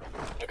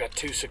 I got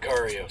 2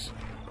 Sicarios.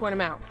 Point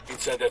him out.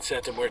 Inside that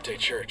Santa Muerte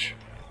church.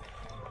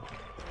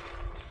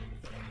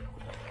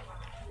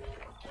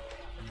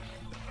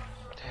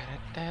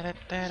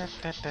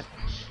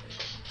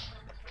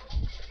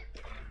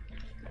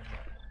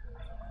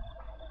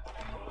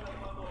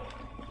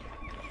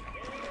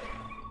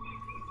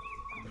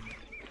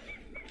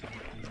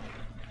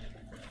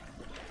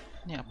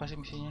 Ini apa sih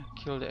misinya?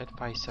 Kill the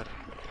advisor.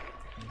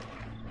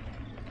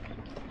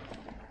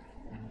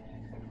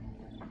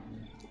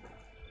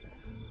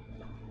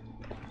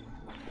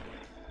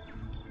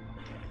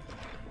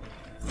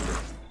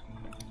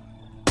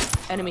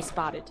 Enemy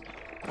spotted.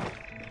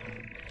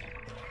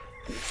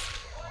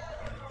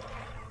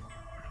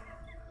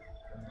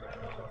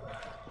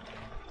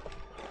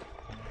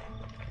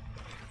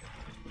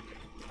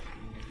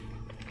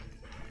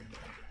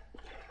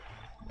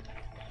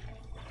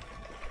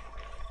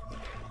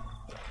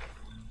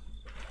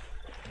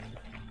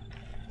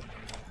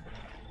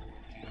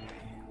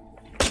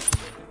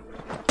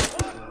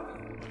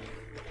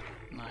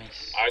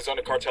 Nice. Eyes on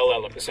the cartel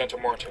L at the Santa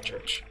Muerte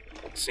church.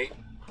 See?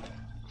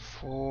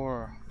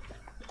 4.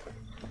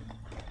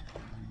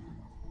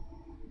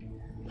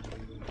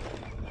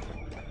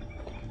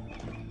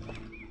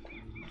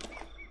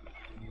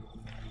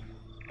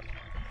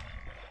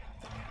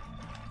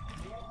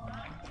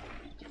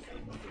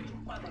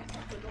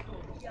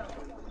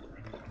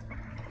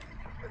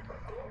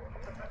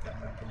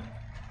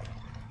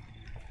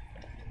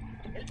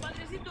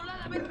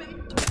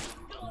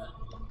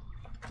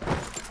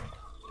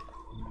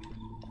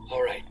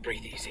 All right,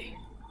 breathe easy.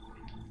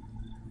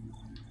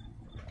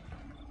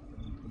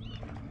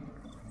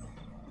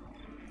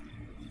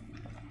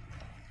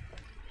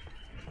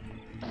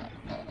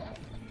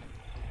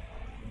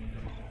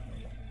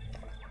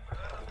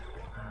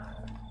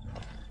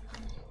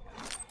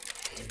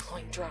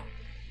 Deploying drone.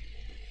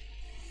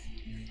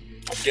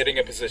 I'm getting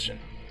a position.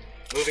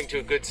 Moving to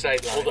a good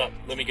sight line. Hold up,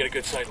 let me get a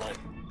good sight line.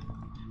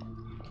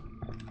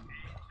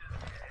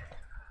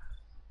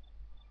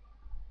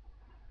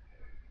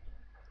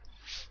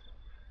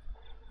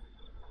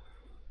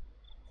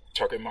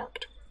 Target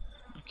marked.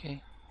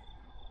 Okay.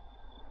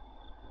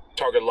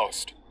 Target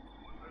lost.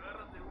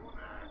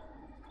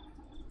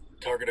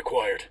 Target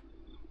acquired.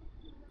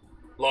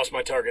 Lost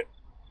my target.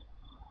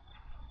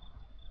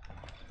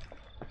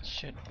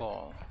 Shit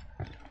ball.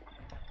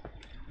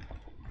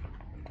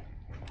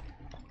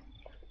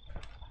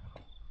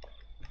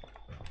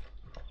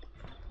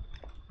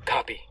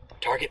 Copy.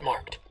 Target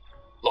marked.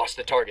 Lost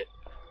the target.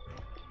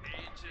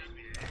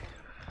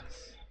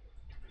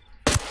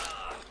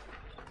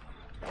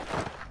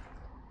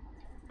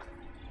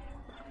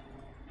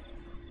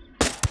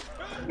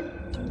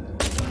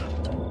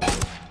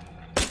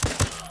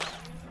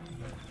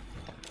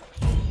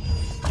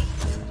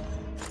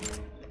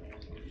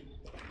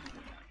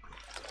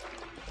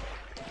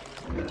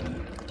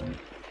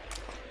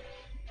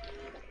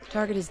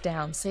 Target is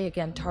down. Say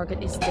again,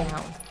 target is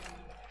down.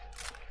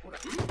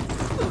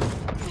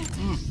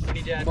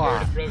 Unidad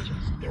bird approaches.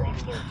 They're on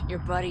alert. Your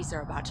buddies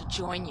are about to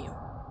join you.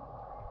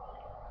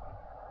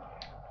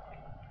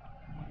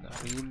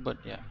 Ribet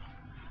ya.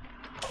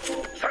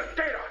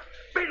 Santera!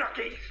 Ven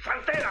aquí,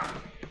 Santera!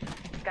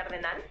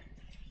 Cardenal?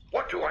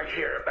 What do I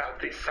hear about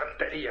these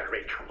Santeria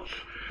rituals?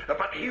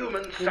 About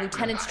human sacrifice? The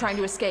lieutenant's trying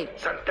to escape.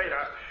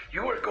 Santera,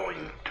 you are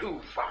going too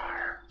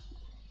far.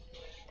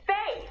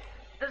 Faith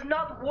does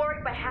not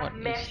work by half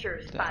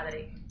measures,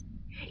 Padre.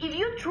 If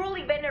you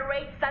truly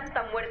venerate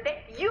Santa Muerte,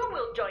 you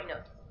will join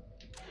us.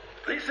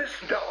 This is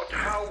not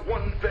how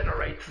one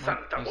venerates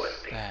Santa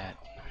Muerte.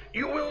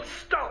 You will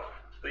stop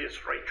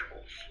these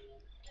rituals.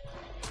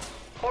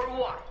 Or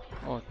what?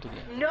 Oh, itu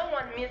dia. No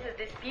one misses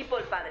these people,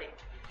 Padre.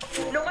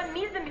 No one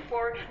missed them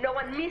before, no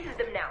one misses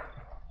them now.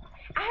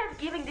 I have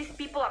given these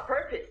people a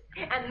purpose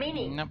and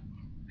meaning. Nope.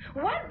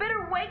 What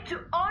better way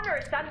to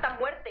honor Santa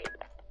Muerte?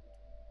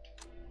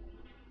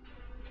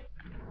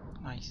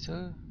 Nice.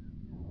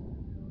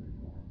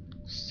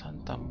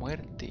 Santa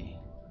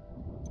Muerte.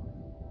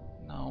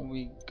 Now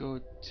we go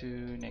to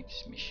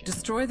next mission.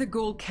 Destroy the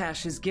gold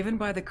caches given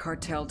by the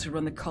cartel to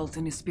run the cult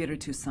in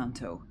Espiritu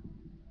Santo.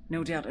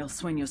 No doubt El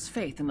Sueño's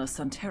faith in La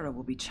Santera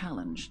will be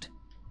challenged.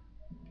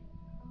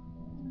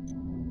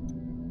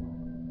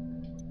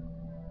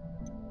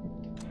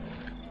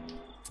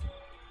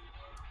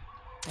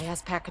 I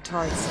asked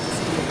Pakatari to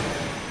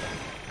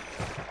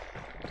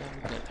Can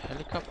we get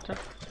helicopter?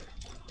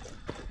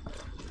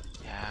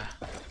 Yeah.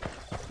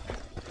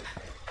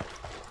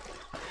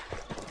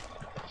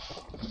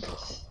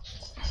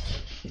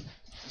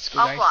 Let's go,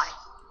 guys. fly.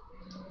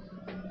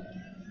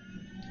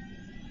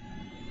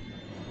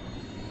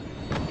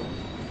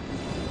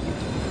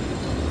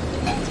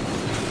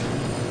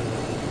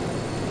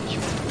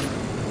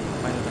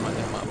 Main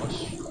tembak-tembak, bos.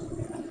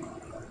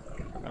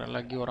 Ada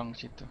lagi orang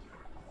situ.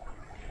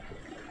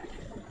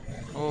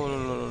 Oh,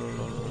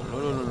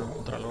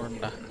 terlalu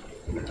rendah.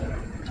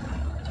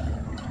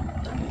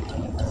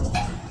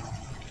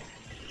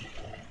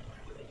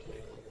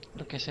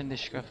 guessing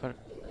this effort.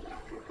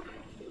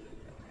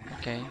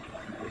 Okay.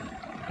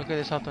 Look at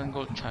this auto and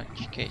gold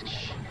charge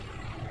cage.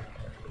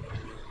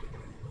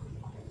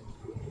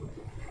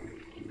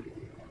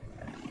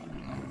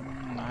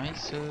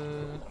 Nice.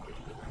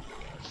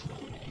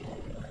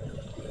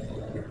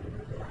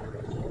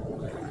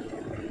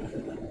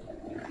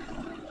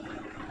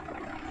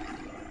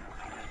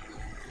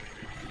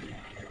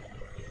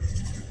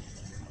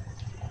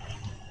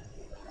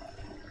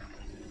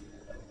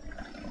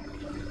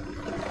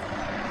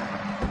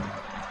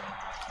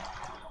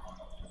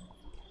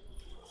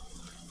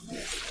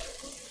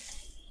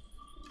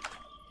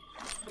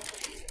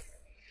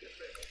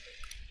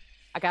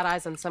 I got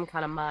eyes on some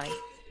kind of mine.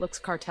 Looks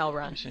cartel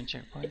run.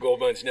 A gold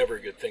mine's never a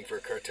good thing for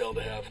a cartel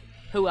to have.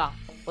 Hooah.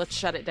 Let's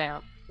shut it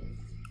down.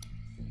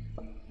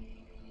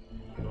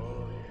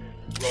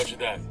 Roger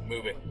that.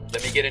 Moving.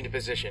 Let me get into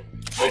position.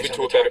 Move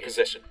into a better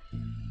position.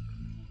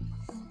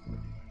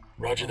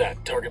 Roger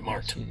that. Target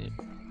marked.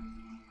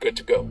 Good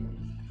to go.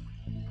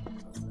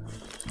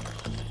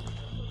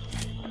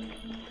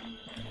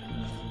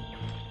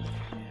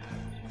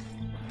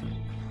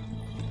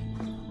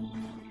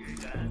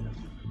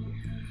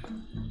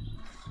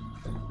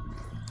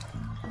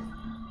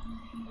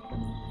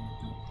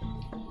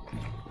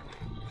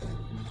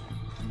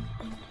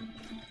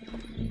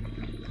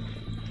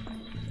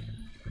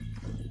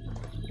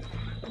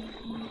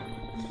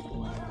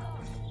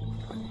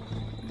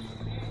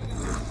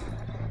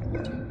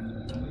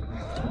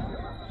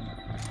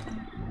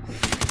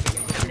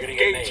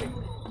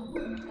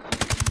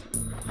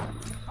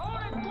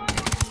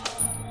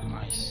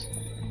 Nice.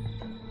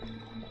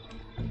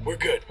 We're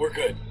good. We're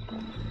good.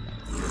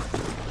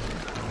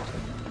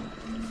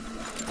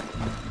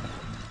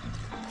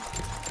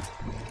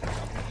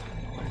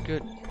 We're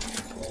good.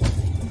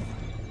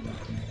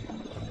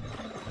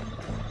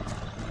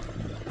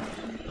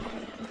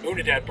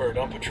 Unidad bird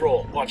on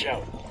patrol. Watch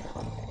out.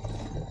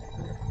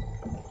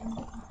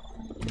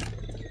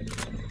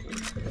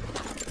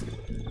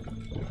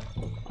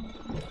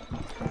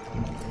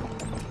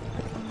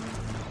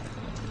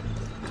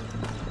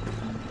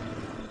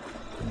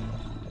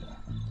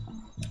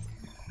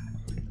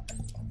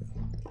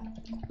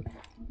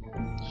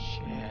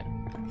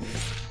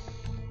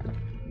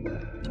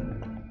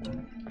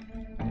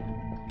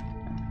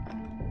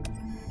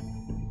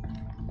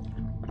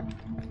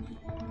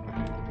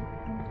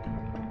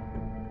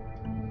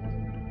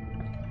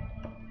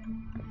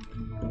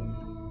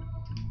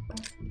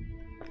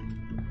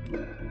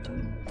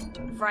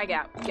 Frag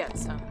out. Get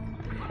some.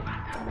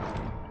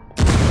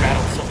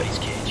 Rattle somebody's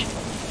cage.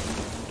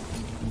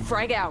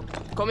 Frag out.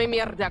 Come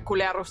mierda,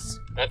 culeros.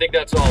 I think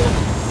that's all of them.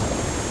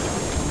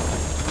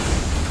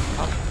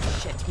 Oh,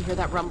 shit. You hear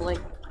that rumbling?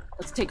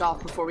 Let's take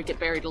off before we get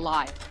buried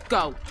alive.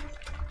 Go.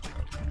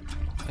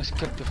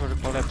 Escape before the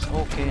collapse.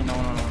 Okay, no.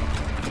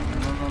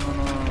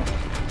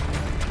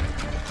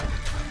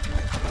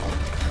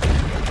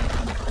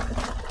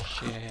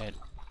 Shit.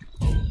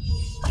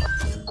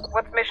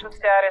 What's mission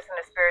status in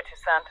Espiritu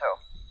Santo?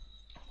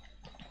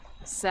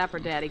 Sapper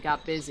Daddy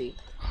got busy.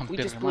 We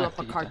just blew up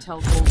a Terimakasih.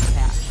 cartel gold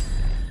cache.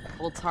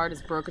 Bolt's heart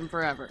is broken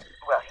forever.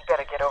 Well, he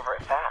better get over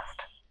it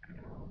fast.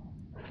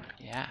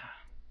 Yeah.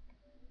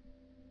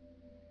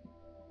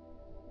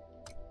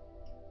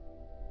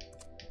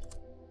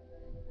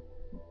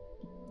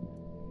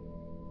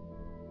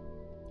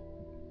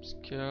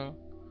 Skill.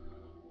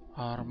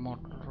 Armor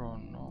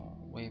Rono.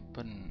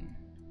 Weapon.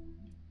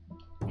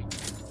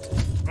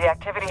 The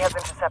activity has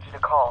intercepted a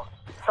call.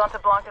 Santa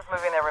Blanca's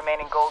moving their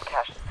remaining gold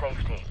cache to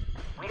safety.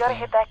 We gotta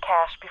hit that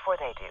cache before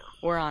they do.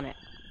 We're on it.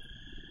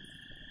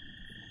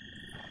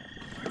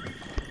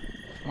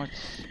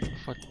 What's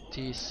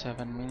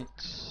 47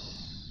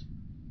 minutes?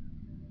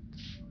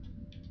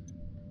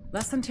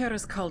 La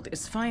Santera's cult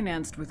is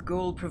financed with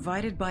gold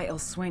provided by El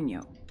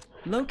Sueño.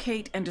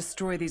 Locate and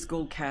destroy these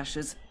gold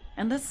caches,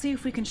 and let's see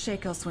if we can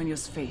shake El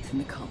Sueño's faith in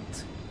the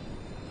cult.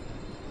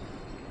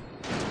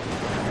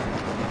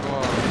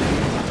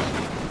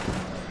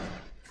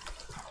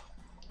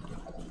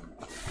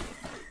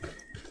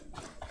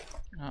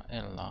 Ah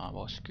elah,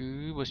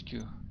 bosku.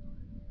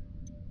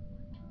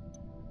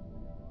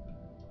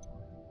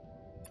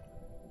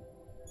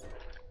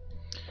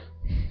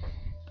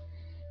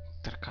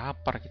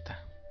 Terkapar kita.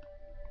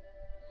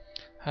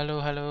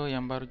 Halo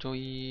yang baru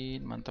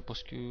join, mantap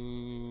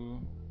bosku.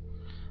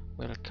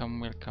 Welcome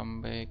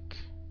back.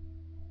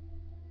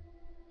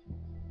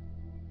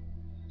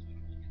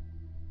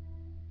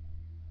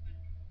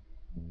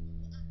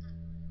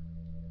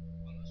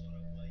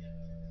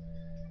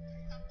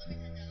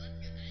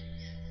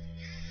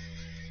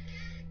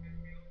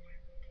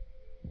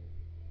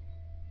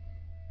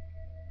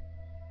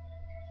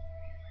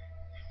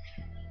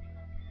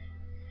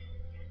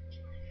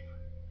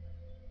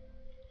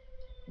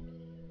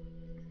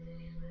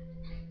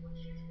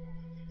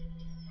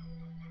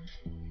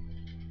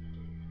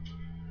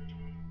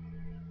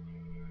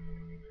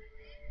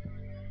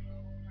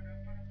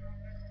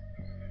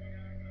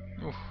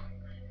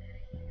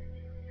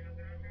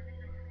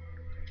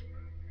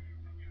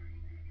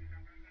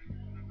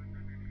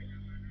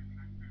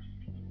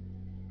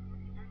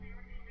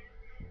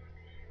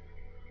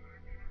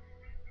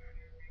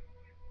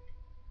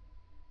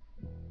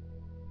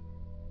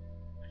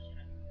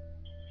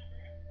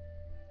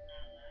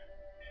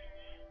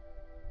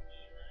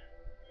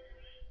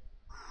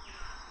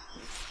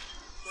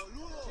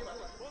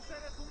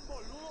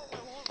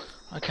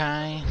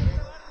 Okay.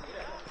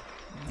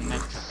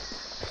 Next.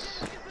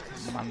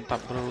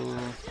 Mantap bro.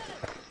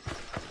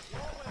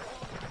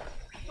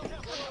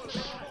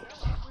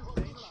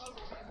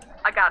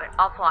 I got it.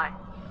 I'll fly.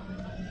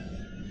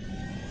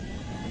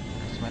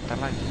 Sebentar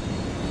lagi.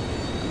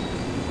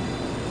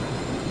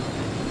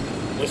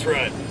 Let's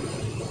ride.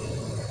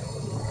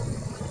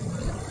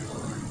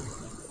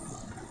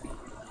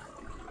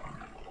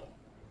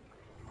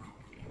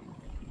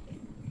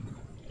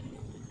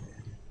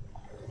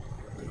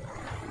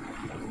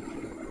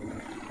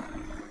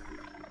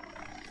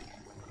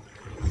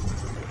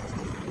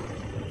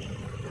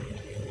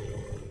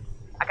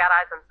 I got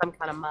eyes on some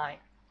kind of mine.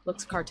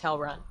 Looks cartel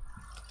run.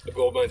 A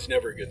gold mine's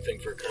never a good thing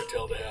for a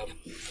cartel to have.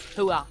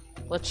 Hooah.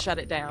 Let's shut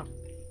it down.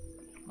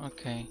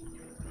 Okay.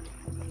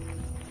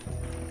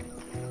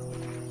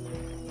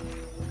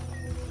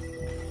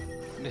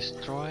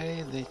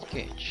 Destroy the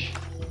cage.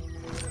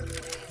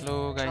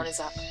 Hello Drone guys. is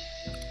up.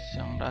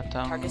 Yang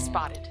datang. Target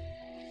spotted.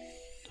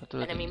 1,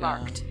 2, Enemy 3,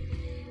 marked.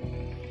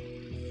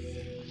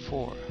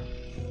 4.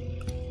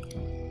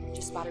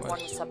 Just spotted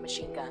one with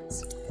submachine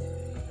guns.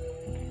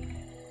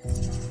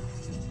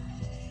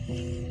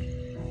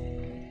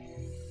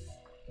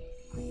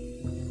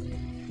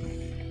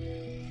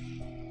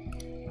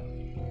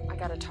 I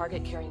got a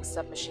target carrying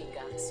submachine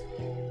guns.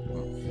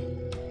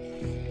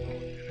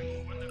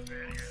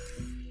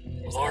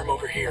 Alarm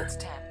over here. That's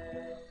 10.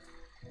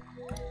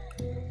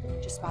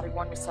 Just spotted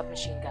one with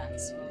submachine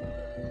guns.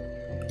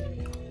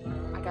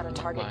 I got a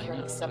target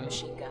carrying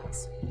submachine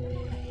guns.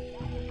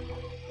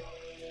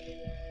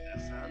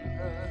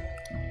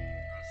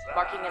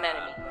 Marking an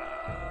enemy.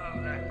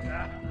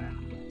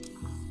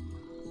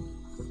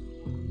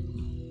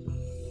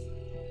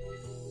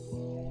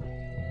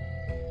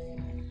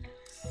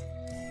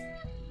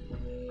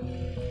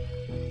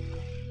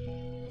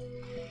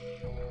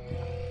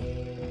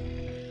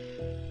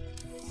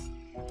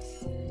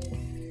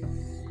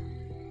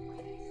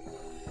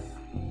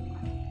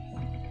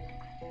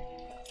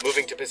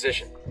 Moving to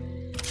position.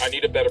 I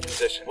need a better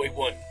position. Wait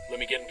one. Let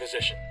me get in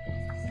position.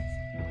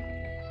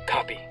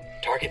 Copy.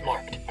 Target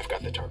marked. I've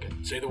got the target.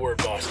 Say the word,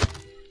 boss.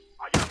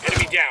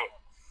 Enemy down.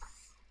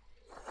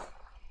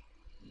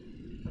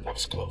 That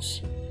was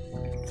close.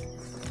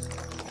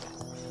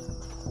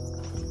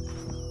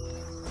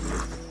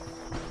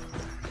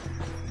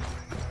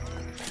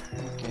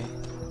 Okay.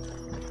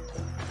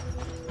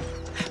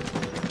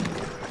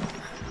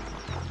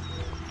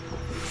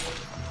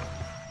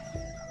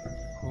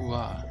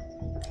 Hooah.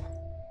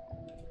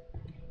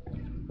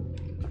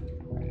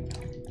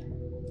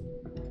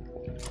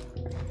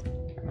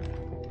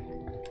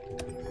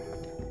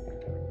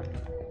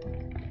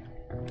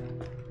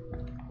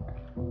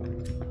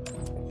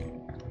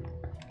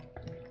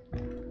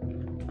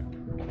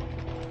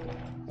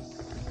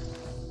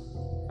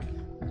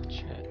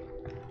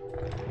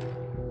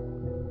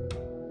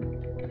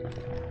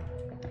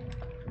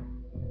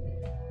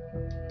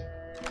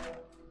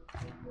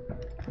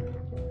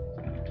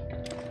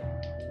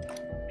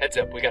 Heads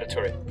up, we got a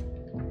turret.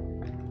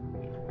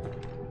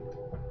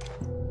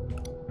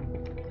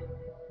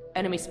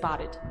 Enemy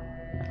spotted.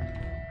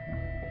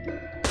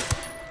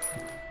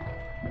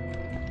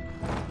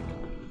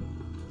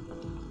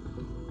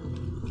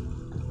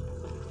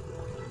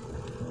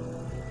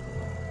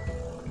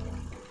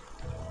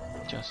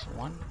 Just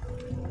one.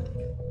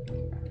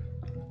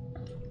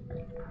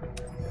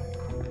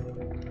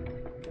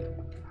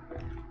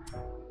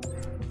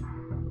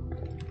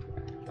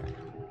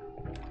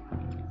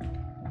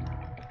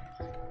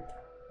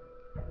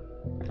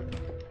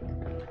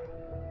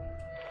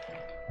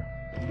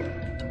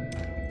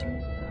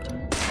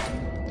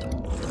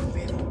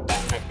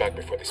 I'm back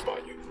before they spot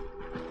you.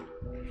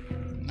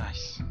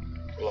 Nice.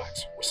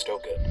 Relax, we're still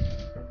good.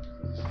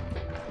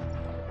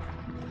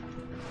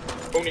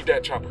 Who need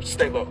that chopper?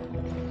 Stay low.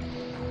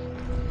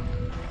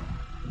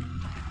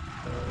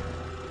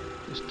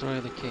 Destroy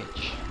the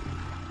cage.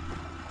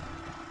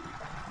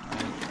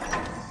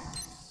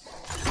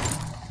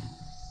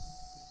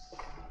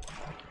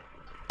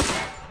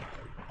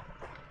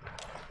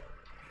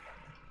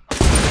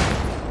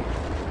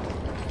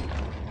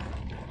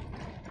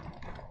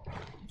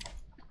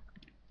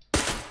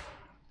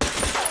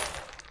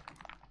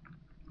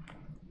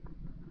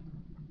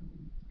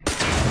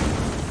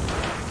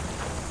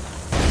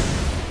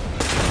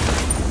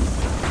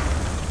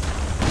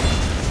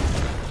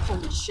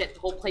 Shit,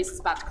 the whole place is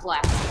about to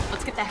collapse.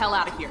 Let's get the hell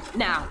out of here,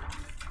 now!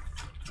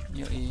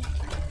 Yoi.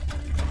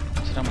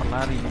 Sedang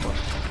berlari nih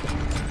bos.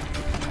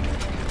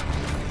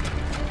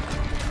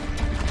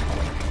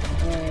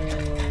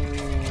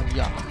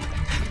 Ya.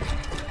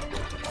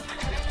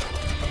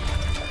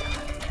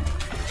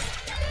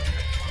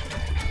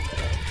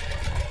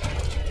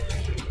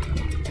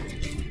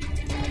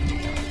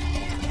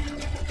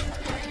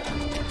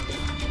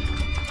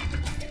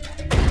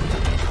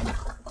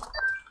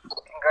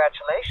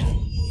 Congratulations.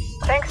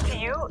 Thanks to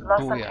you, La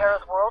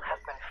Santera's world has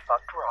been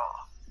fucked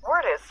raw.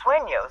 Word is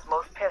Sueño's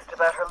most pissed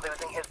about her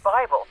losing his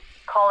Bible,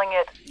 calling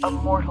it a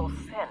mortal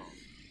sin.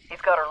 He's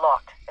got her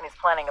locked, and he's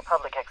planning a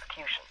public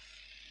execution.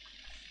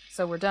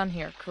 So we're done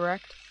here,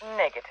 correct?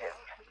 Negative.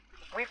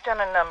 We've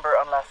done a number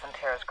on La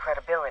Santera's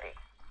credibility.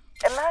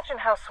 Imagine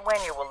how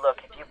Sueño will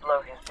look if you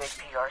blow his big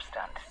PR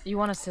stunt. You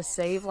want us to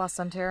save La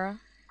Santera?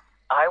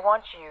 I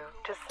want you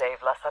to save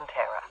La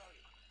Santera.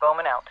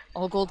 Bowman out.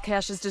 All gold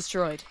cache is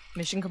destroyed.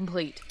 Mission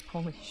complete.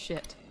 Holy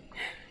shit.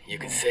 You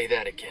can say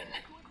that again.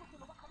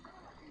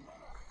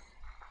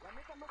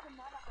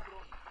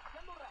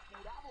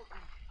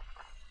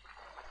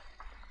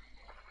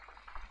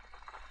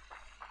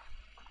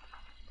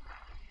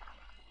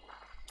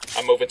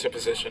 I'm moving to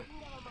position.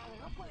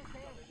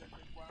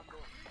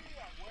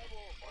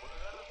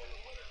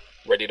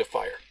 Ready to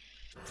fire.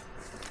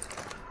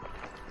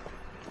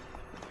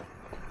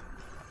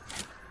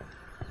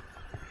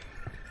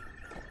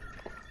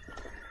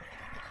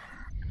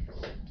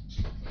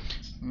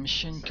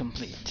 Mission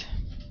complete.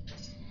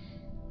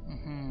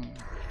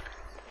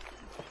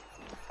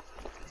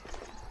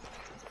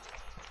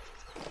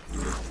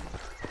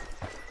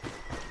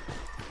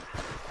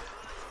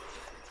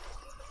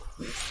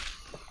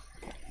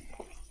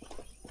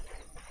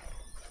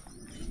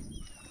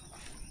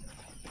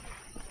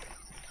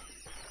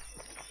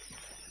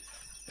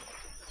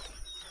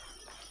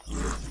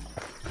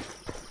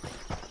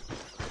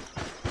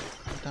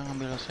 Kita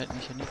ngambil side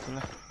mission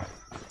itulah.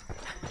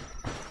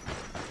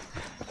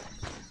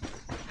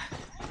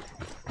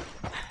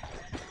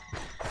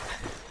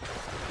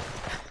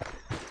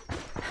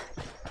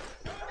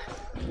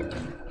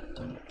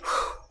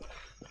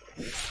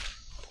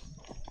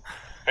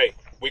 Hey,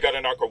 we got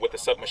a narco with a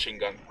submachine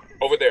gun.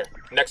 Over there,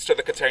 next to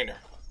the container.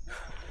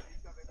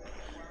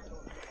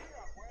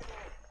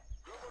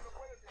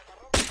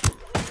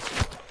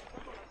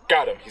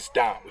 Got him, he's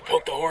down. We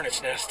poked the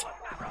hornet's nest.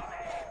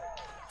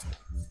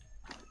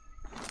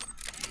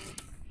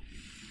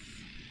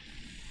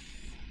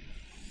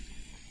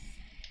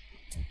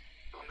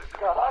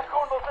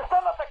 ¡Carajo, nos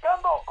están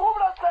atacando!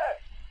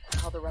 ¡Cúbranse!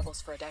 Call the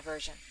rebels for a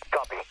diversion.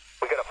 Copy.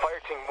 We got a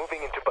fire team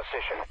moving into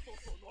position.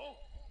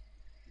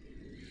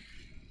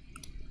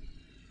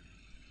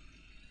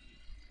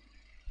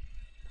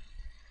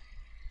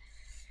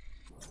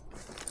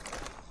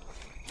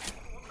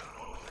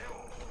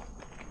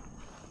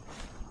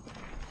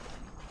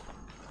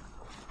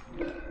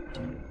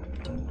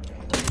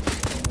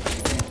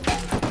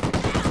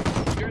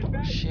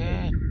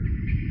 Shit.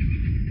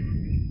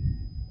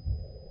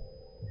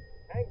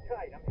 Hang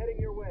tight, I'm heading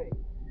your way.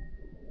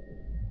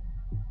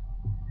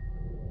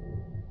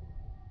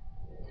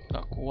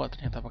 Gak kuat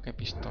ternyata pakai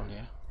pistol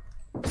ya.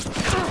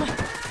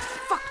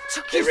 Fuck,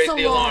 took They you raised so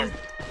the long. alarm.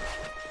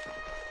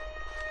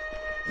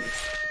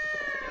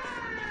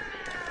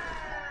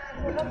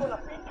 Sonando la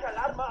pinche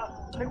alarma.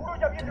 Seguro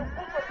ya viene un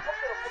puto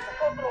helicóptero por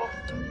nosotros.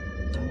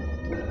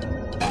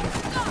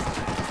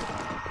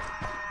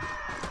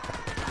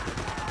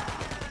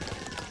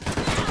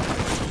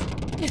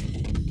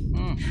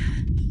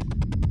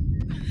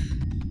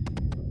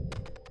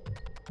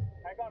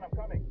 Hang on, I'm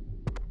coming.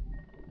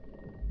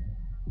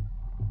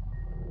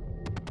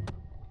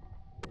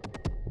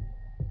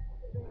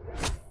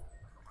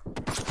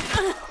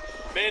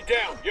 Man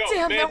down, yo,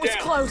 Damn, man that was down.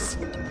 close.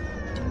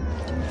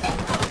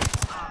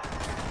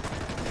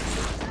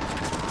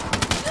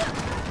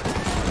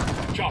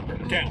 Chopper,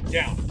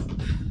 down.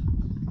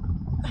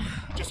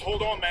 Just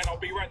hold on, man, I'll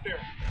be right there.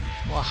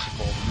 Wah,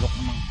 goblok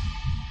emang.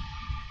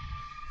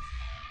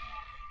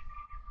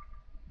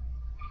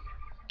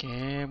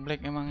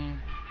 Geblek emangnya.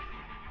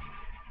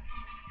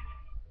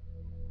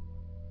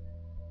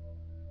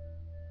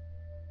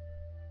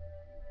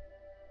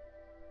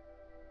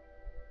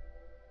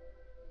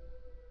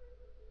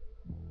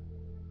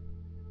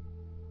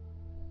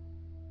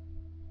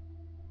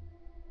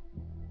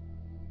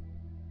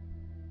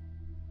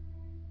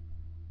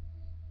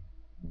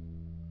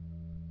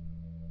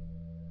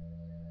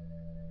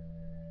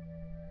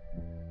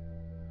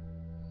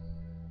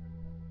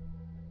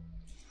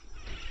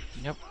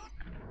 Yep.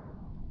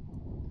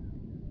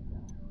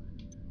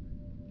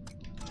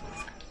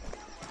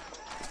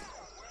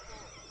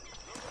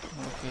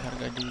 Oke,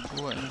 harga di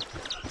gua nih.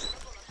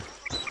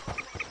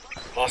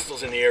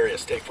 Hostiles in the area.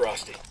 Stay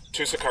frosty.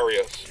 2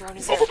 Sicarios. Drone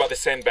is Over there. by the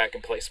sandbag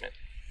emplacement.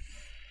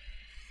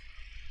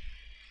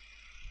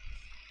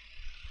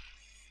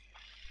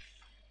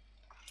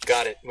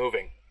 Got it.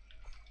 Moving.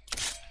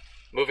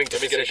 Moving to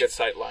Let me get a position. good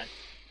sight line.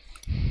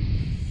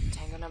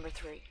 Tango number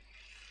 3.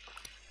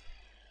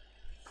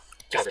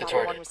 Got Just the got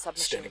one target. with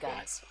submachine Standing by.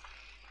 guns.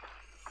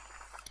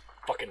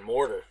 Fucking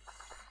mortar.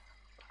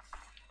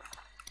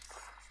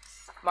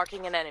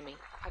 Marking an enemy.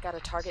 I got a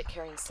target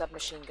carrying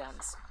submachine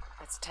guns.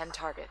 That's 10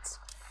 targets.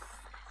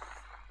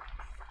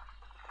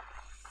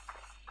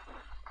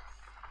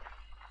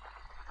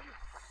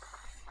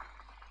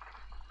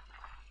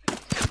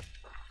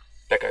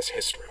 That guy's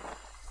history.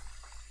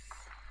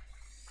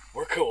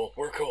 We're cool.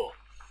 We're cool.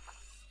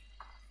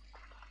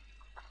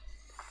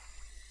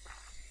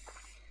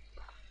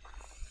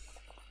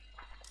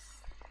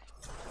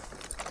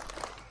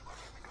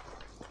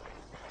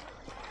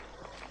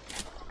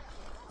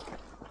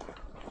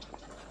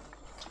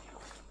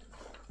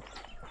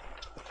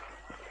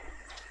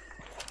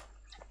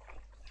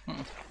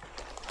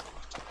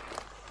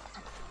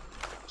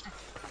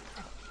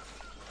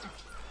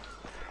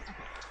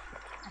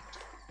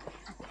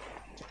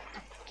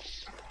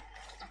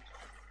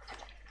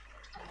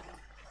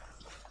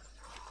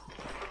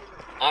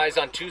 Eyes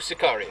on 2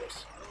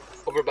 Sicarios.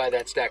 Over by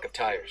that stack of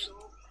tires.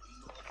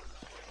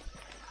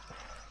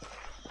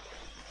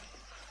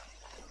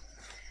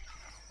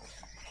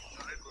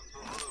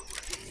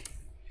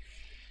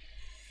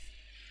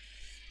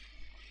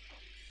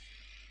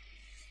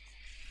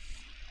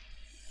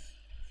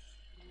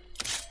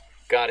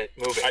 Got it.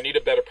 Moving. I need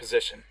a better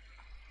position.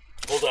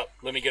 Hold up.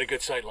 Let me get a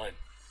good sight line.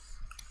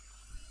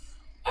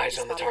 Eyes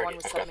on the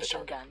target. I've got the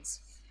target. Guns.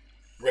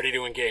 Ready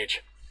to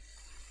engage.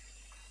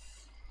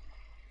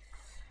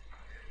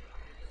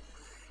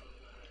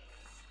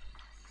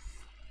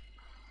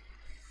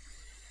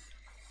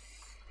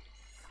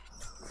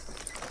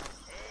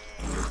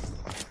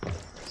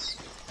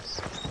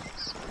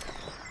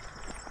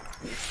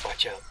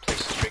 Watch out. Place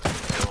is straight from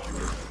the door.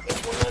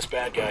 That's one less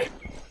bad guy.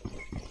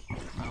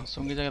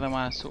 Langsung kita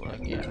masuk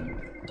lagi ya.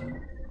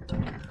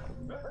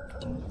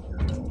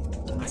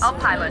 I'll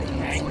pilot.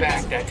 Hang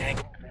back. That tank.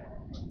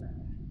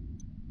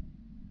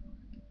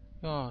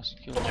 Oh,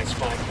 skill. On my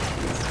spine.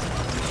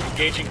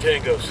 Engaging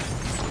tangos.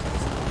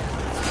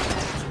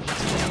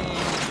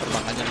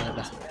 Terbang aja lah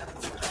udah.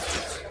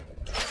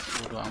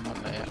 Bodo amat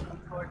lah ya.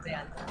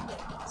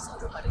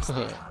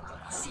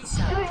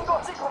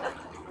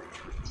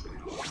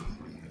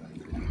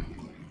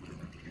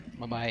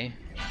 Bye bye.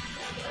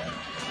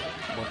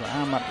 Bodo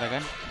amat lah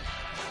kan.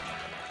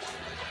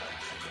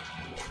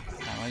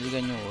 Sama juga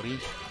nyuri.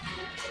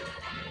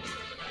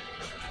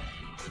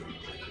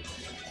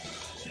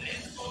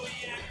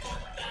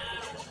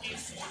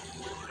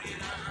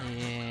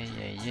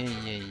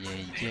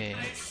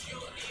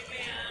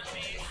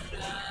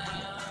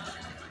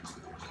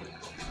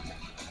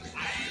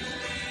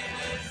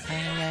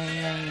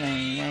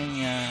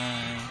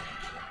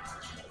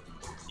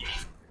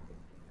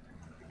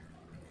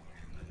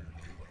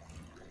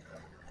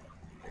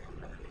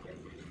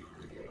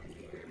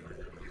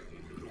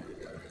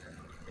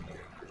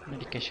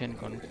 Medication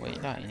convoy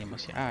lah, ini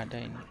masih ada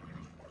ini.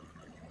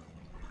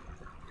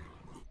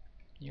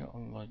 Ya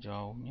Allah,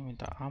 jauhnya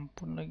minta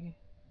ampun lagi.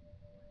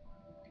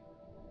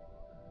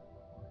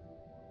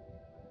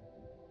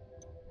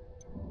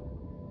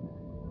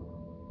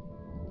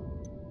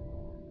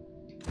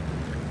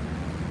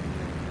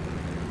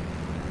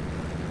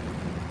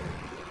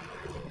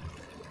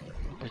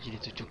 Apa jadi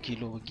 7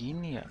 kilo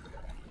begini ya?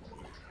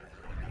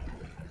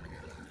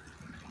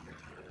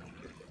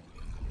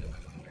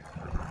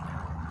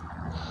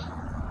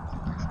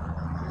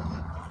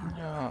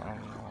 Ya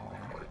Allah,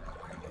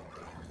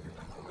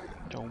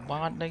 jauh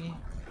banget lagi.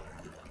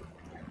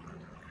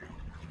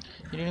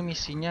 Jadi ini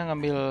misinya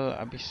ngambil,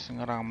 abis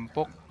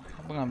ngerampok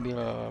apa, ngambil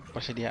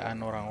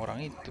persediaan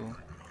orang-orang itu.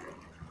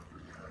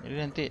 Jadi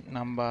nanti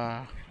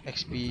nambah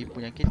XP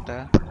punya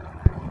kita.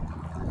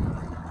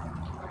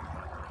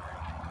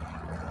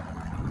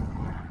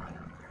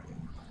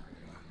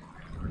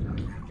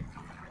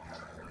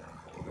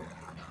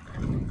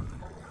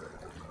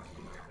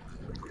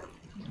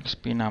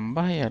 XP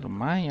nambah ya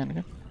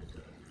lumayan kan.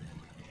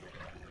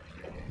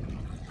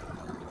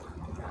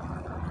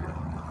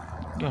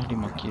 Ya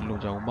 5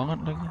 kilo jauh banget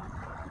lagi.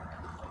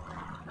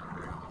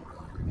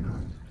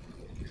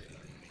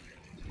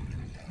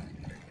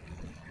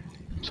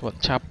 Sobat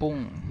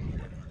capung.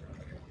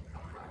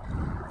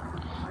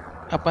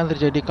 Apa yang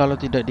terjadi kalau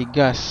tidak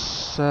digas?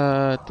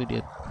 Tuh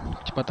dia,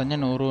 kecepatannya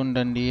nurun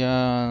dan dia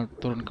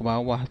turun ke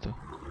bawah tuh.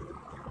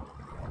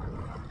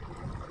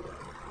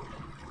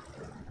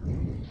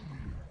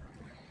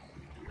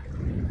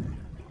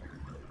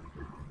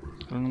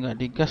 Kalau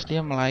nggak digas dia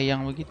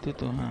melayang begitu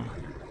tuh.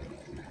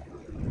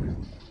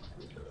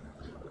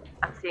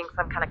 I'm seeing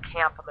some kind of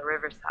camp on the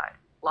riverside.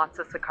 Lots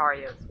of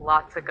Sicarios,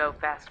 lots of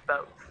go-fast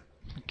boats.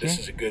 This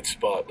is a good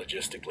spot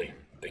logistically.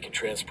 They can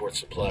transport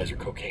supplies or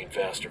cocaine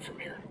faster from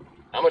here.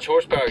 How much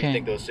horsepower do you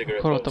think those cigarette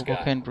boats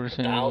got?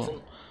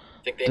 1,000?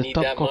 Think they need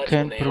that much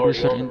when they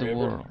already own the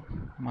river?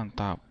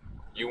 Mantap.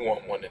 You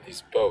want one of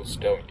these boats,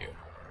 don't you?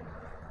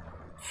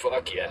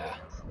 Fuck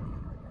yeah.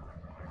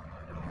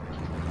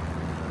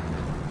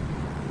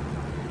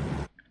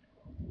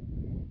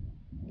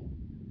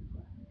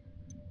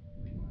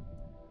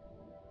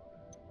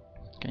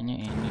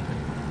 Kayaknya ini.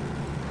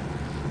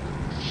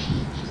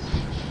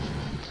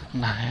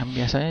 Nah, yang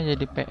biasanya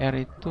jadi PR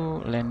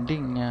itu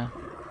landingnya.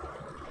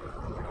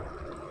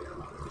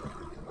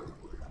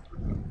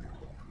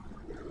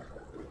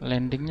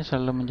 Landingnya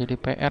selalu menjadi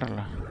PR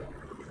lah.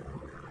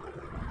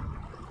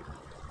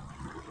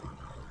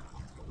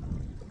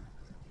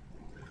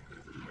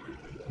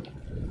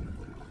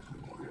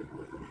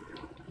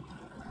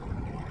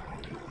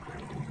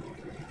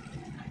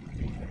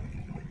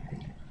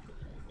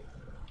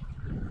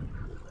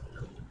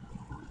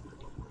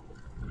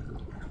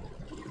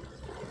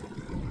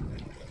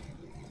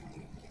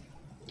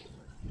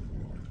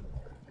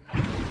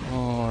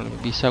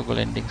 Bisa gue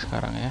landing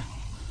sekarang ya.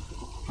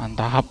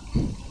 Mantap.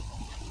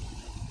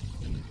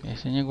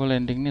 Biasanya gue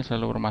landing nih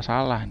selalu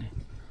bermasalah nih.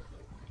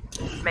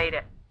 Made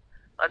it.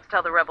 Let's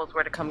tell the rebels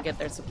where to come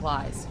get their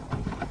supplies.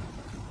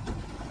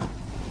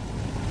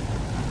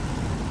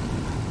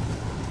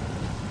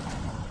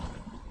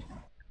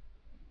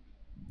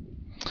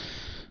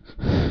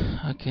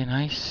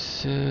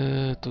 nice.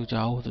 Tuh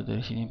jauh tuh dari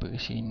sini ke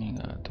sini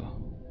nggak tuh.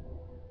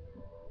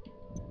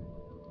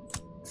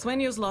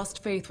 Sueño's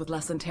lost faith with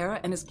La Santera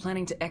and is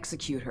planning to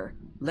execute her.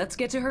 Let's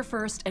get to her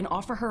first and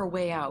offer her a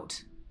way out.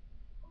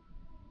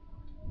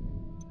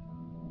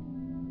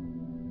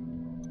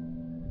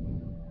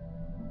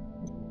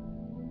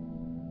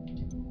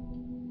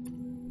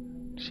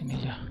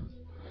 Sini aja.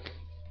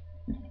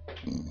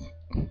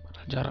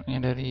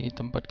 Jaraknya dari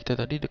tempat kita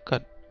tadi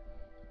dekat.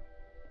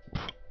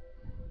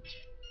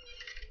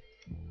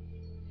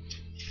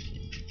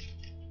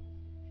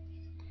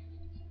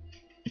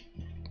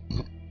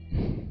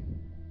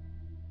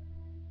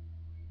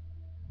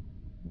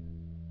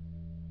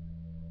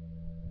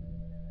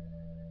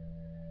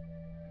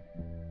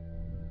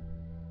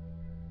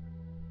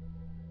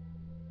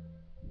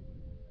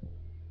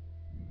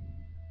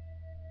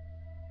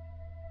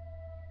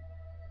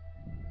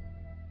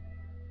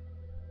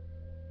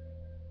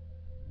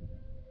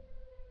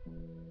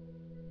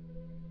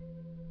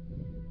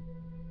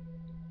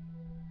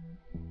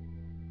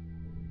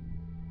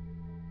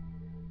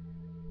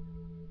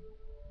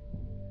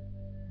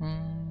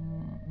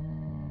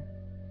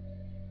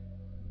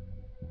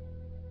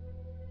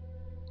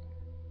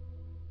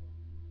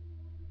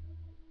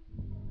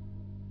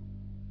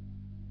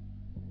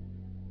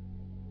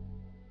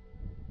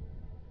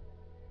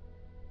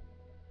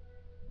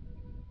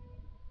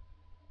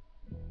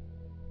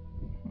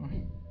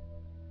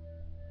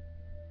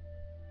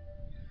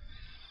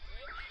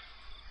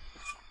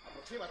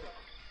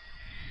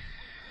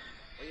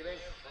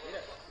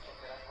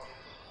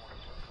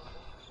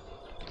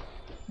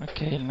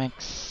 Okay,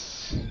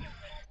 next.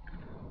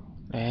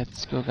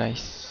 Let's go,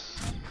 guys.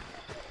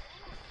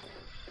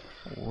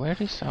 Where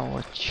is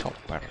our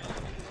chopper?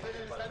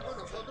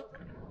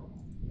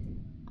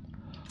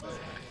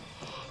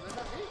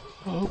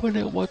 Oh,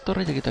 naik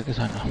motor aja kita ke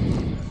sana.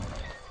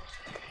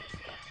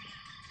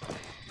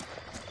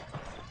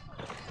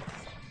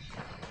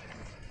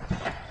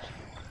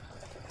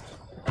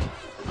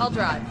 I'll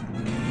drive.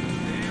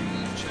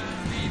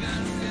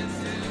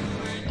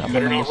 Kita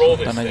menembus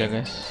hutan aja,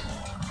 guys.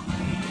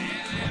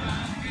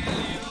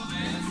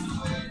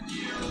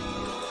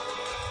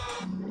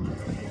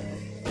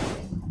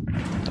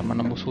 Kita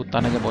menembus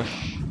hutan aja, bos.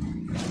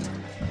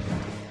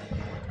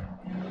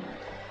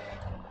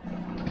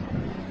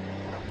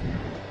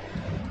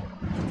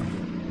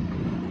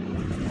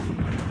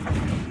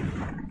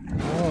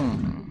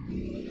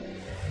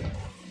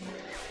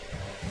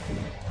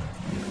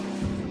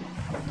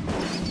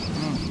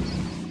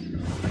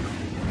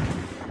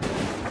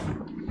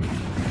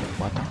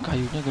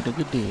 Kayunya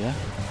gede-gede ya.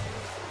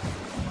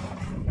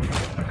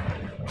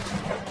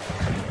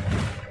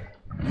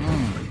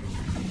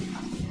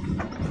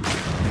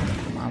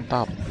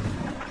 Mantap.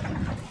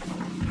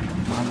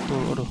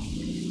 Mantul, aduh.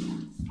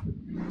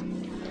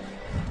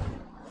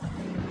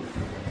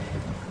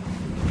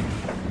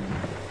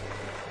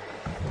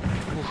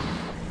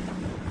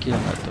 Gila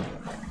nggak tuh?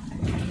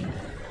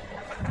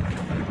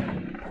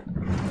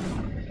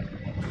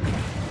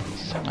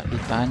 Sangat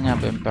ditanya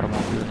bumper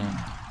mobilnya.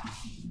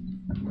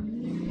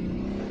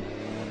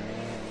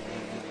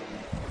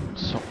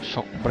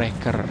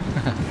 Shockbreaker.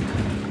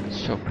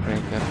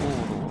 Shockbreaker.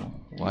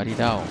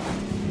 Wadidaw.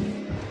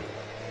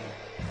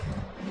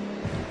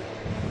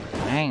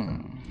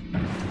 Hang.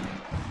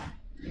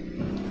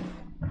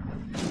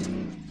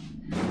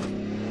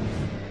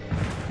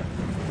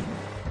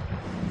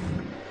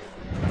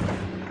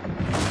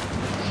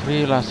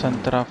 Free La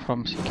Santera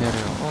from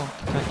Sicario. Oh,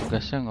 kita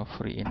tugasnya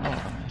nge-freein orang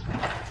ya.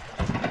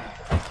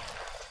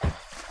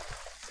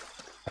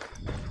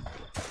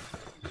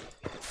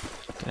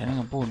 Kayaknya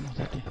ngebunuh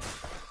tadi.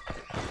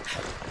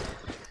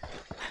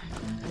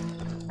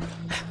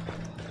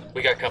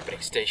 We got company.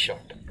 Stay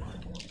sharp.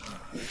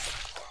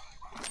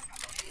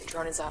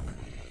 Drone is up.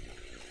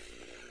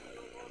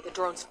 The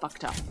drone's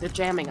fucked up. They're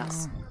jamming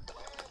us.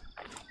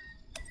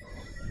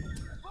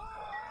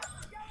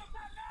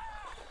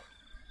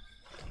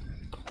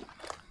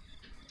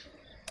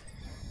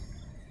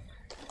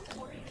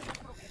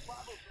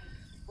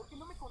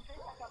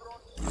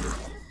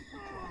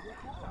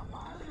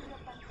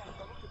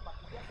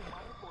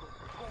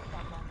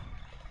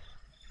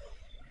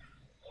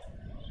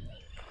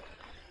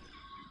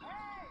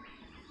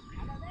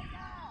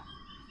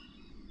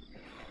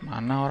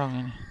 Mana orang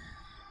ini?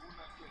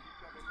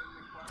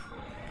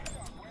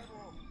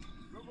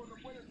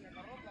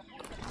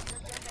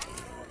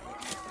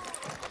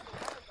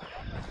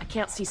 I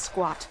can't see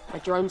squat. My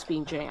drone's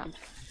being jammed.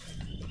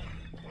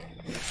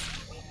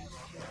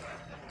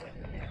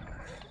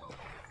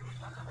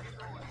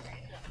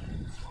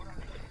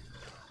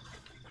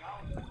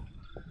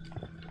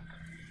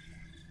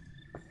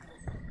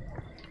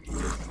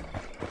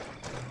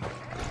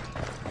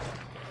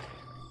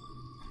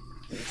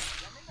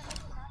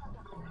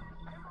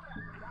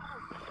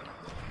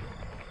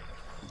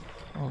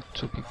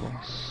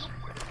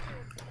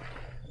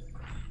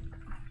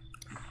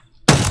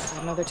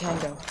 Another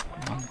tango.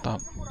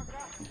 Mantap.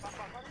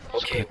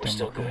 Okay, we're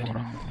still good.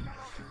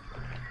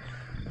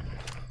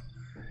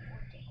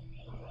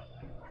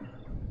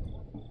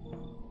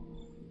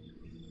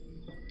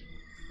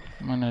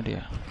 Mana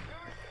dia?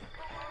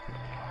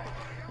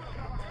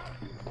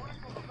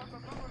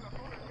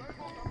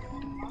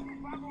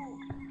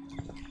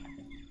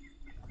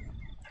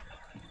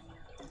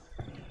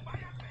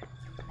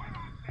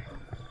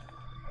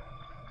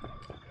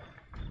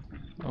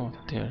 Oh,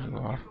 there you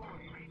are.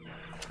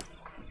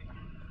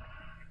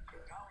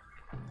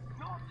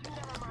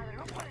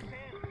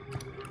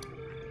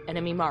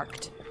 Enemy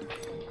marked.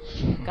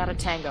 Got a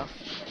tango.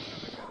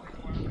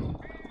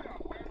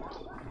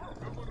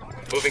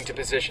 Moving to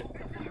position.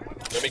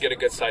 Let me get a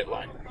good sight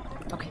line.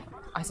 Okay,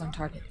 eyes on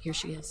target. Here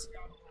she is.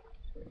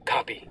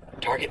 Copy.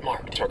 Target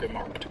marked. Target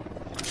marked.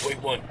 Wait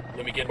one.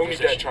 Let me get in Only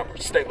position. dead, chopper.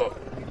 Stay low.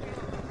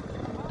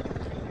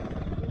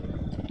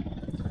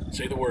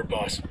 Say the word,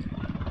 boss.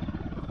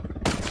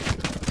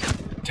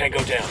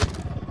 Tango down.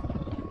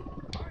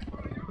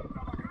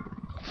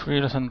 Free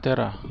la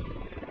Santera.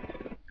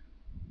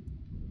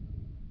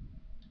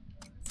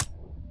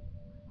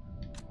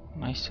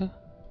 Nice.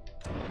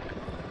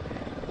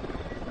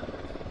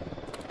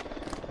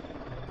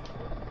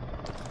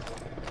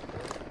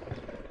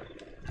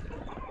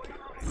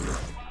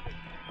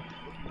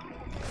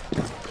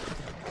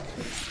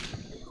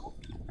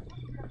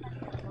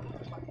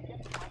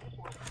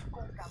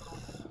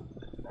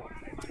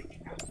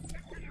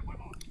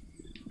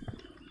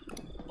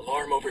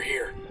 Alarm over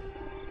here.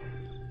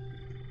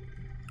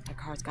 The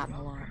car's got an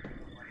alarm.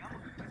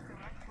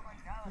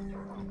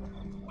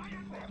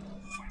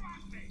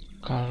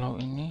 Kalau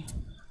ini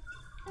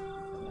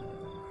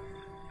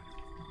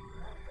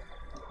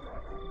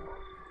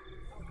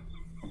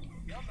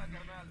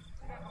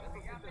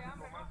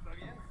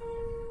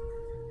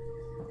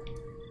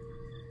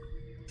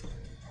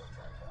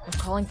I'm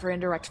calling for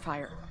indirect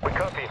fire. We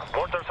copy.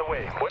 Mortars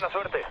away. Buena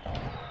suerte.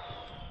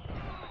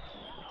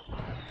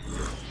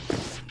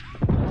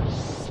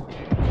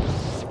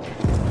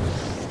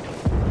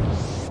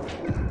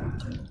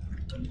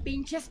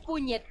 Pinches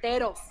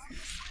puñeteros.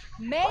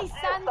 May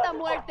Santa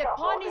Muerte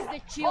punish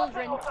the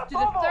children to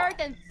the third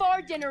and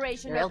fourth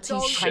generation Your of LT's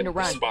those. trying to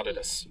run. Spotted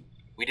us.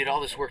 We did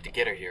all this work to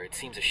get her here. It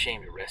seems a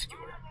shame to rescue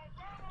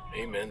her.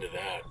 Amen to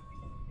that.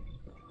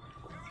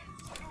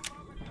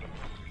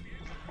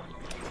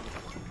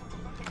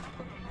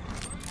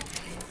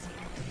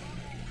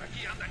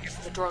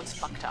 The drone's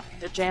fucked up.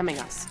 They're jamming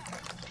us.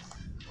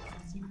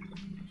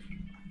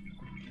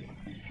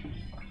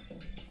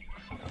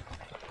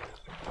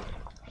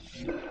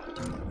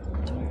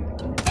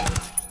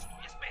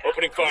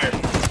 Opening fire.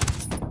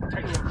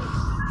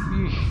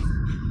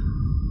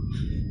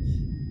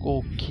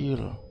 go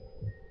kill.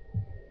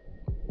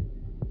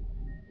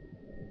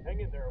 Hang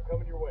in there. I'm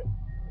coming your way.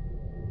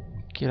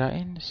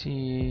 Kirain si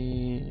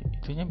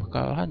itunya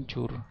bakal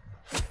hancur.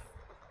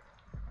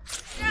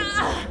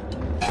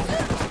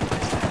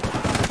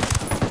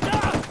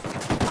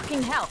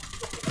 Fucking hell.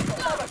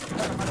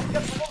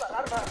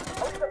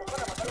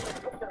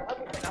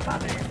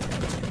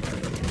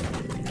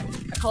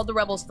 I called the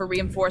rebels for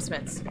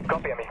reinforcements.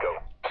 Copy,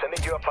 amigo.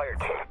 Sending you a fire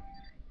team.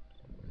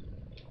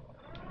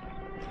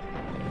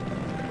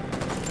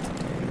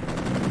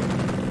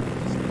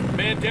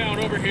 Man down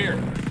over here.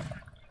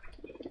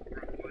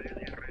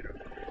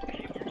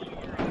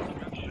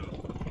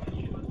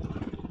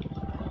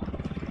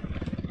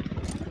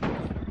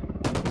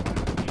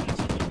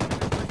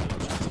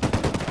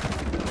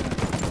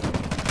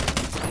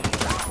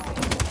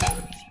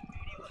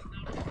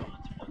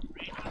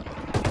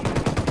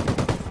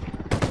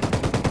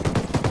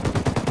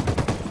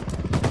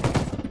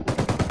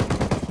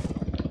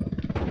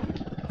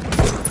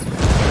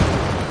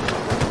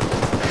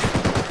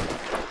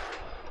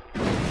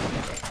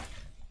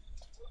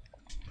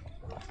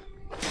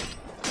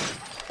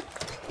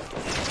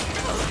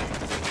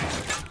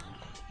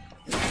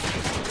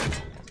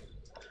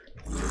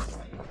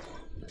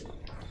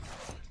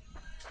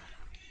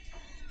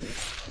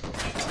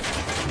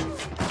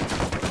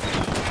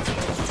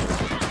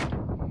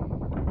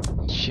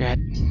 Shit.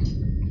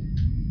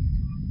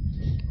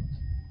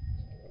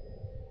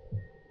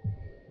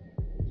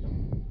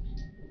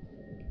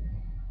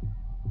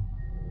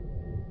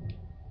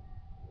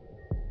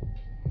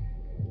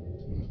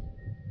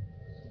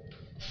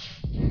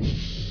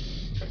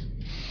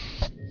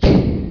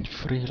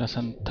 Free la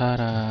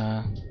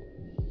Santara.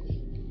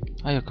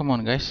 Ayo, come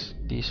on guys,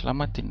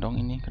 diselamatin dong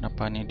ini.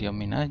 Kenapa nih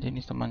diamin aja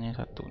nih temannya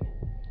satu nih.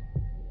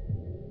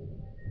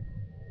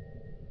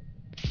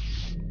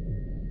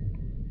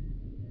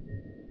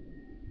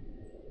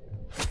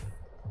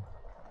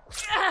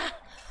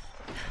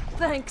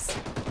 Thanks.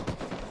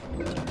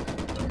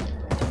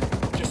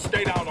 Just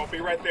stay down. I'll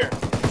be right there.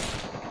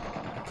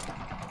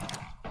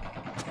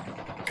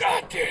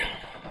 God damn.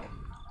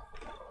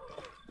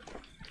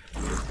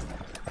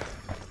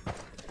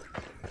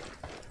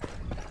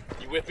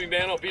 You with me,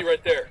 man? I'll be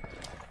right there.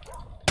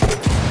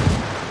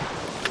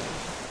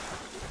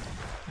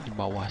 Di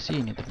bawah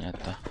sini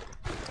ternyata.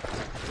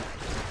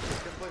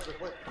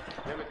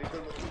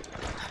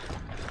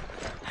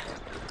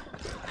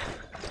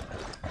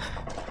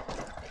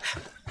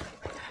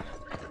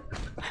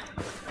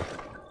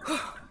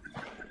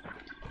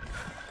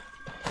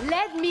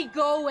 Let me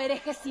go,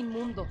 herejes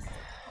inmundos,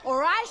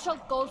 or I shall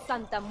call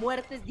Santa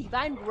Muerte's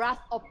divine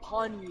wrath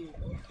upon you.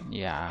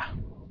 Yeah.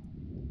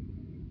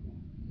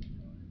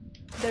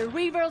 The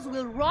rivers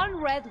will run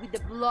red with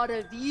the blood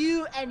of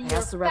you and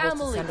your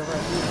family.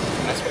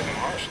 That's fucking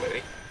harsh,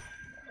 lady.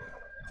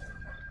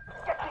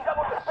 ¿Qué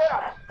chingados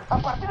esperas? A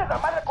partir de la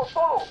madre con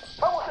todo.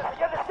 Vamos a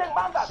enseñarles quién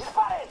manda.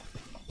 ¡Disparen!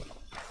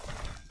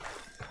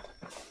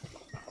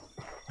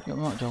 Ya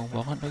mak jauh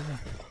banget lagi.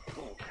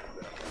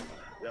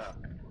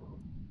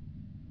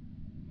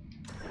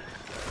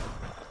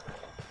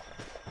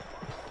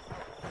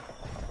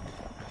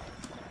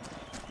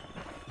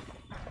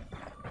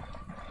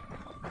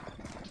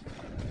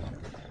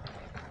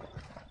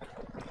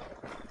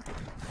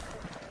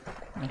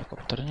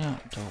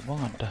 Helikopternya jauh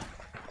banget dah.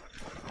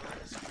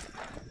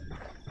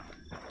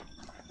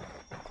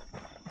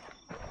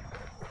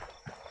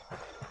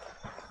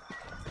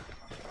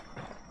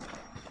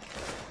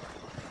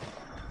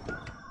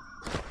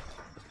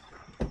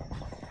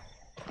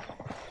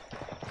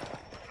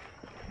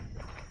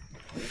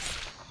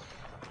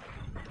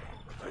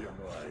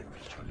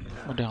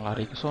 Ada yang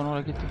lari ke sono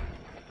lagi tuh.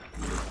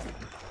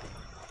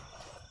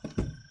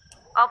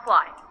 I'll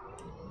fly.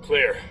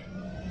 Clear.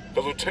 The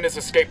lieutenant's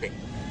escaping.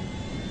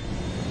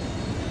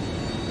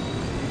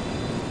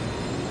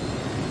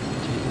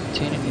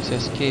 Lieutenant is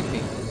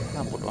escaping.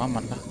 Nah, bodo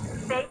amat lah.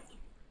 Fake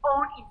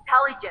own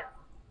intelligence.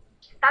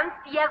 Tan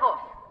ciegos.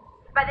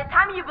 By the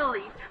time you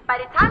believe, by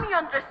the time you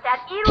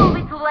understand, it will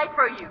be too late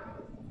for you.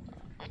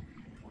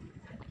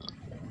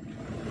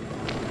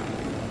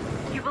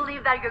 You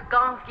believe that your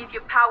guns give you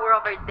power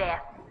over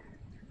death,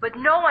 but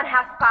no one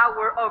has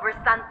power over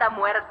Santa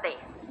Muerte.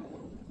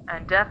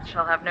 And death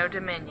shall have no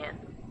dominion.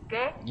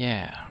 ¿Qué?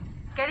 Yeah.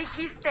 ¿Qué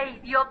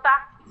dijiste,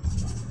 idiota?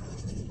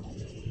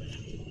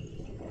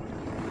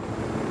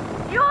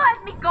 You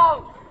let me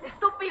go,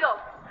 estúpidos.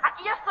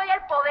 Aquí yo soy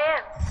el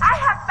poder. I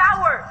have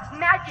power,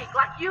 magic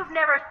like you've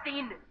never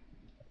seen.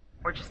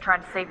 We're just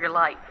trying to save your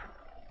life.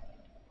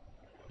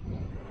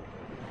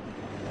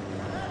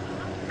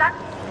 That...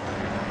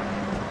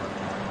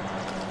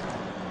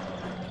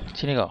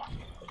 Sini kau.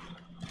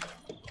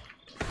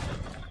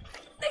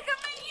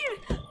 Déjame ir,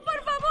 por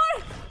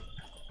favor.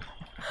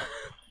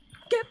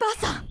 ¿Qué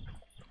pasa?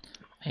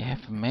 I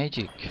have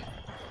magic.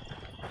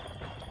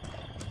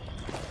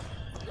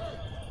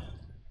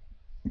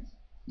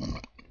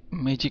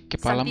 Magic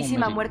kepalamu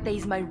Santísima magic. Muerte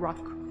is my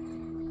rock,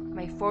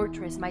 my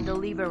fortress, my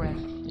deliverer.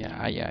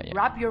 Yeah.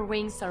 Wrap your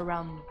wings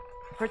around me.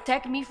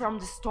 Protect me from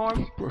the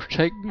storm.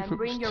 Protect me and from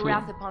bring the your storm.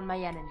 wrath upon my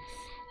enemies.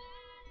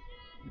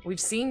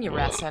 We've seen your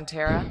wrath,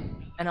 Santera,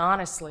 and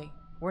honestly,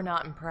 we're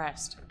not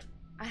impressed.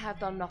 I have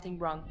done nothing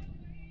wrong.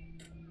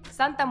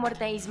 Santa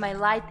Muerte is my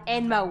light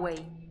and my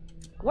way.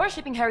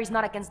 Worshipping her is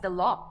not against the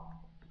law.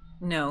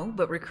 No,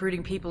 but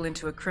recruiting people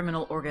into a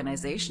criminal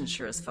organization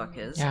sure as fuck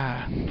is.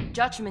 Yeah.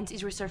 Judgment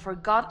is reserved for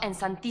God and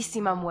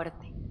Santísima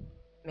Muerte.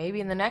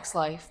 Maybe in the next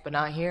life, but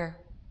not here.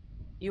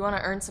 You want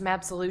to earn some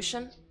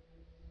absolution?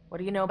 What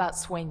do you know about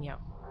Sueño?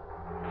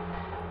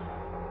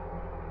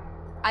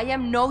 I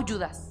am no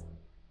Judas.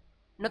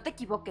 No te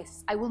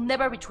equivoques. I will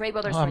never betray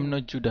Brother No, Sueño. I'm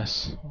not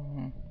Judas.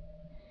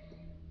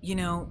 You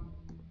know,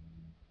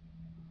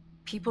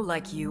 people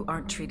like you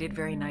aren't treated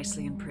very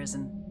nicely in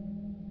prison.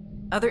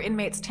 Other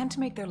inmates tend to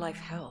make their life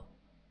hell.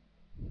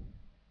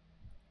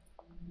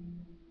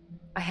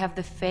 I have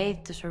the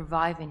faith to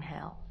survive in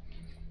hell.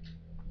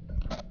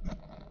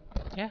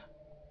 Yeah.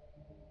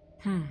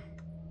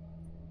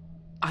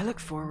 I look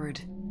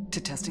forward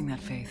to testing that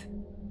faith.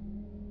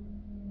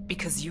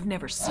 Because you've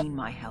never seen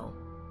my hell.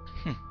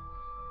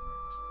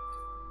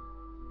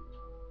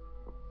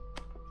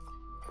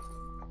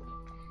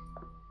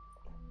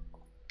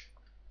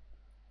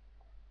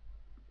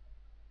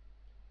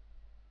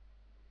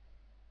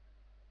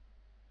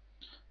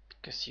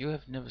 Because you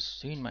have never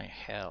seen my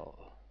hell.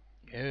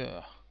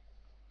 Yeah.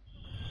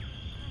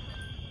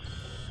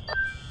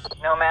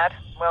 Nomad,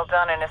 well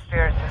done in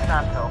Espiritu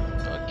Santo.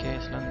 Okay,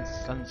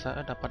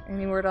 Lanza dapat.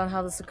 Any word on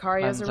how the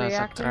Sicarios are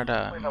reacting?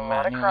 Sagrada. With a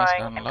lot of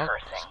crying and unlock.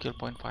 cursing. Skill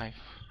point 5.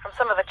 From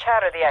some of the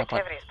chatter the Dapat,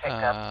 activity's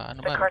picked up,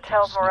 ano the ba?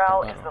 cartel's Sniper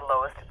morale barrel. is the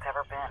lowest it's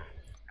ever been.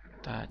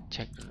 Kita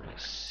cek dulu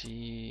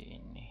si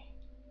ini.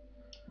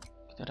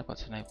 Kita dapat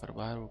sniper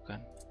baru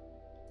kan.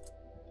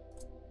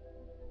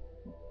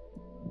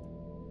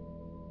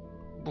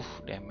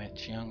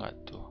 Damage-nya enggak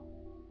tuh.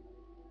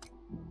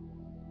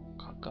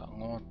 Kagak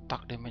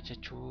ngotak damage-nya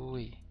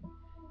cuy.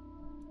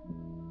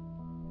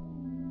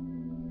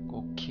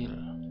 Gokil.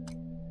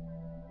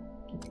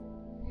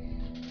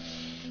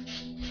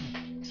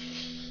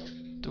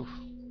 Tuh.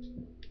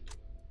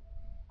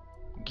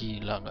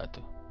 Gila enggak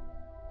tuh?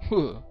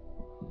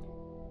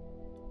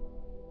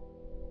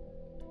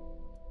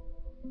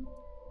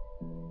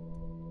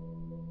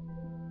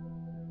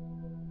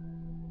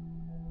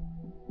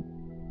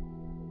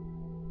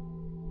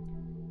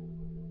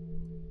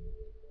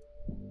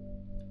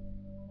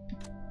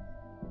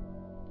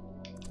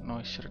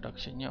 Noise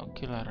reduction-nya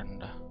oke lah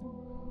rendah,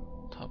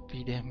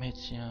 tapi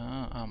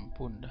damage-nya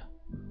ampun dah.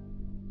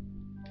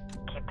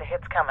 Keep the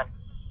hits coming.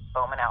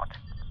 Bowman out.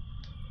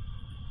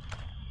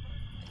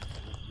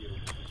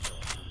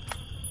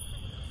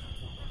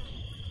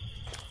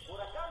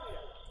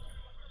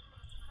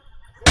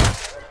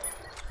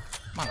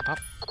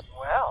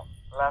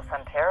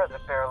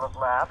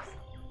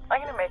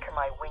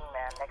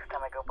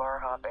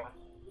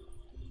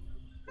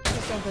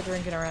 Don't go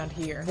drinking around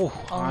here.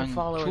 All the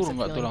followers are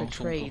feeling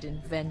betrayed and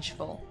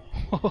vengeful.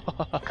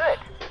 Good.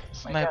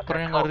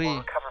 Snipernya ngeri.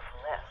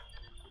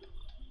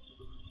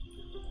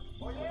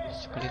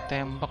 Sekali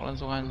tembak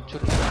langsung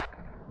hancur.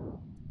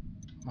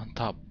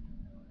 Mantap.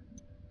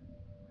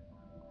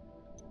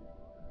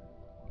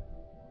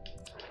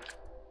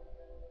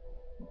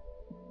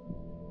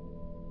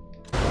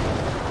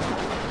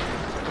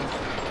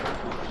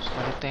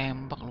 Sekali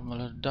tembak lu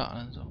meledak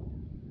langsung.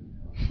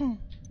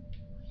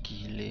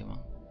 Gile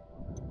emang.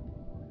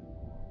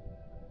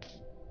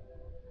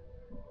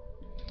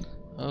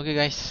 Oke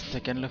guys,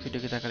 sekianlah video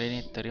kita kali ini.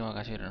 Terima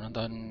kasih udah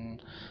nonton.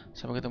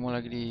 Sampai ketemu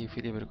lagi di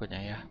video berikutnya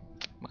ya.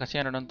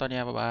 Makasih yang udah nonton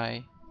ya. Bye bye.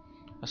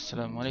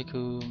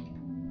 Wassalamualaikum.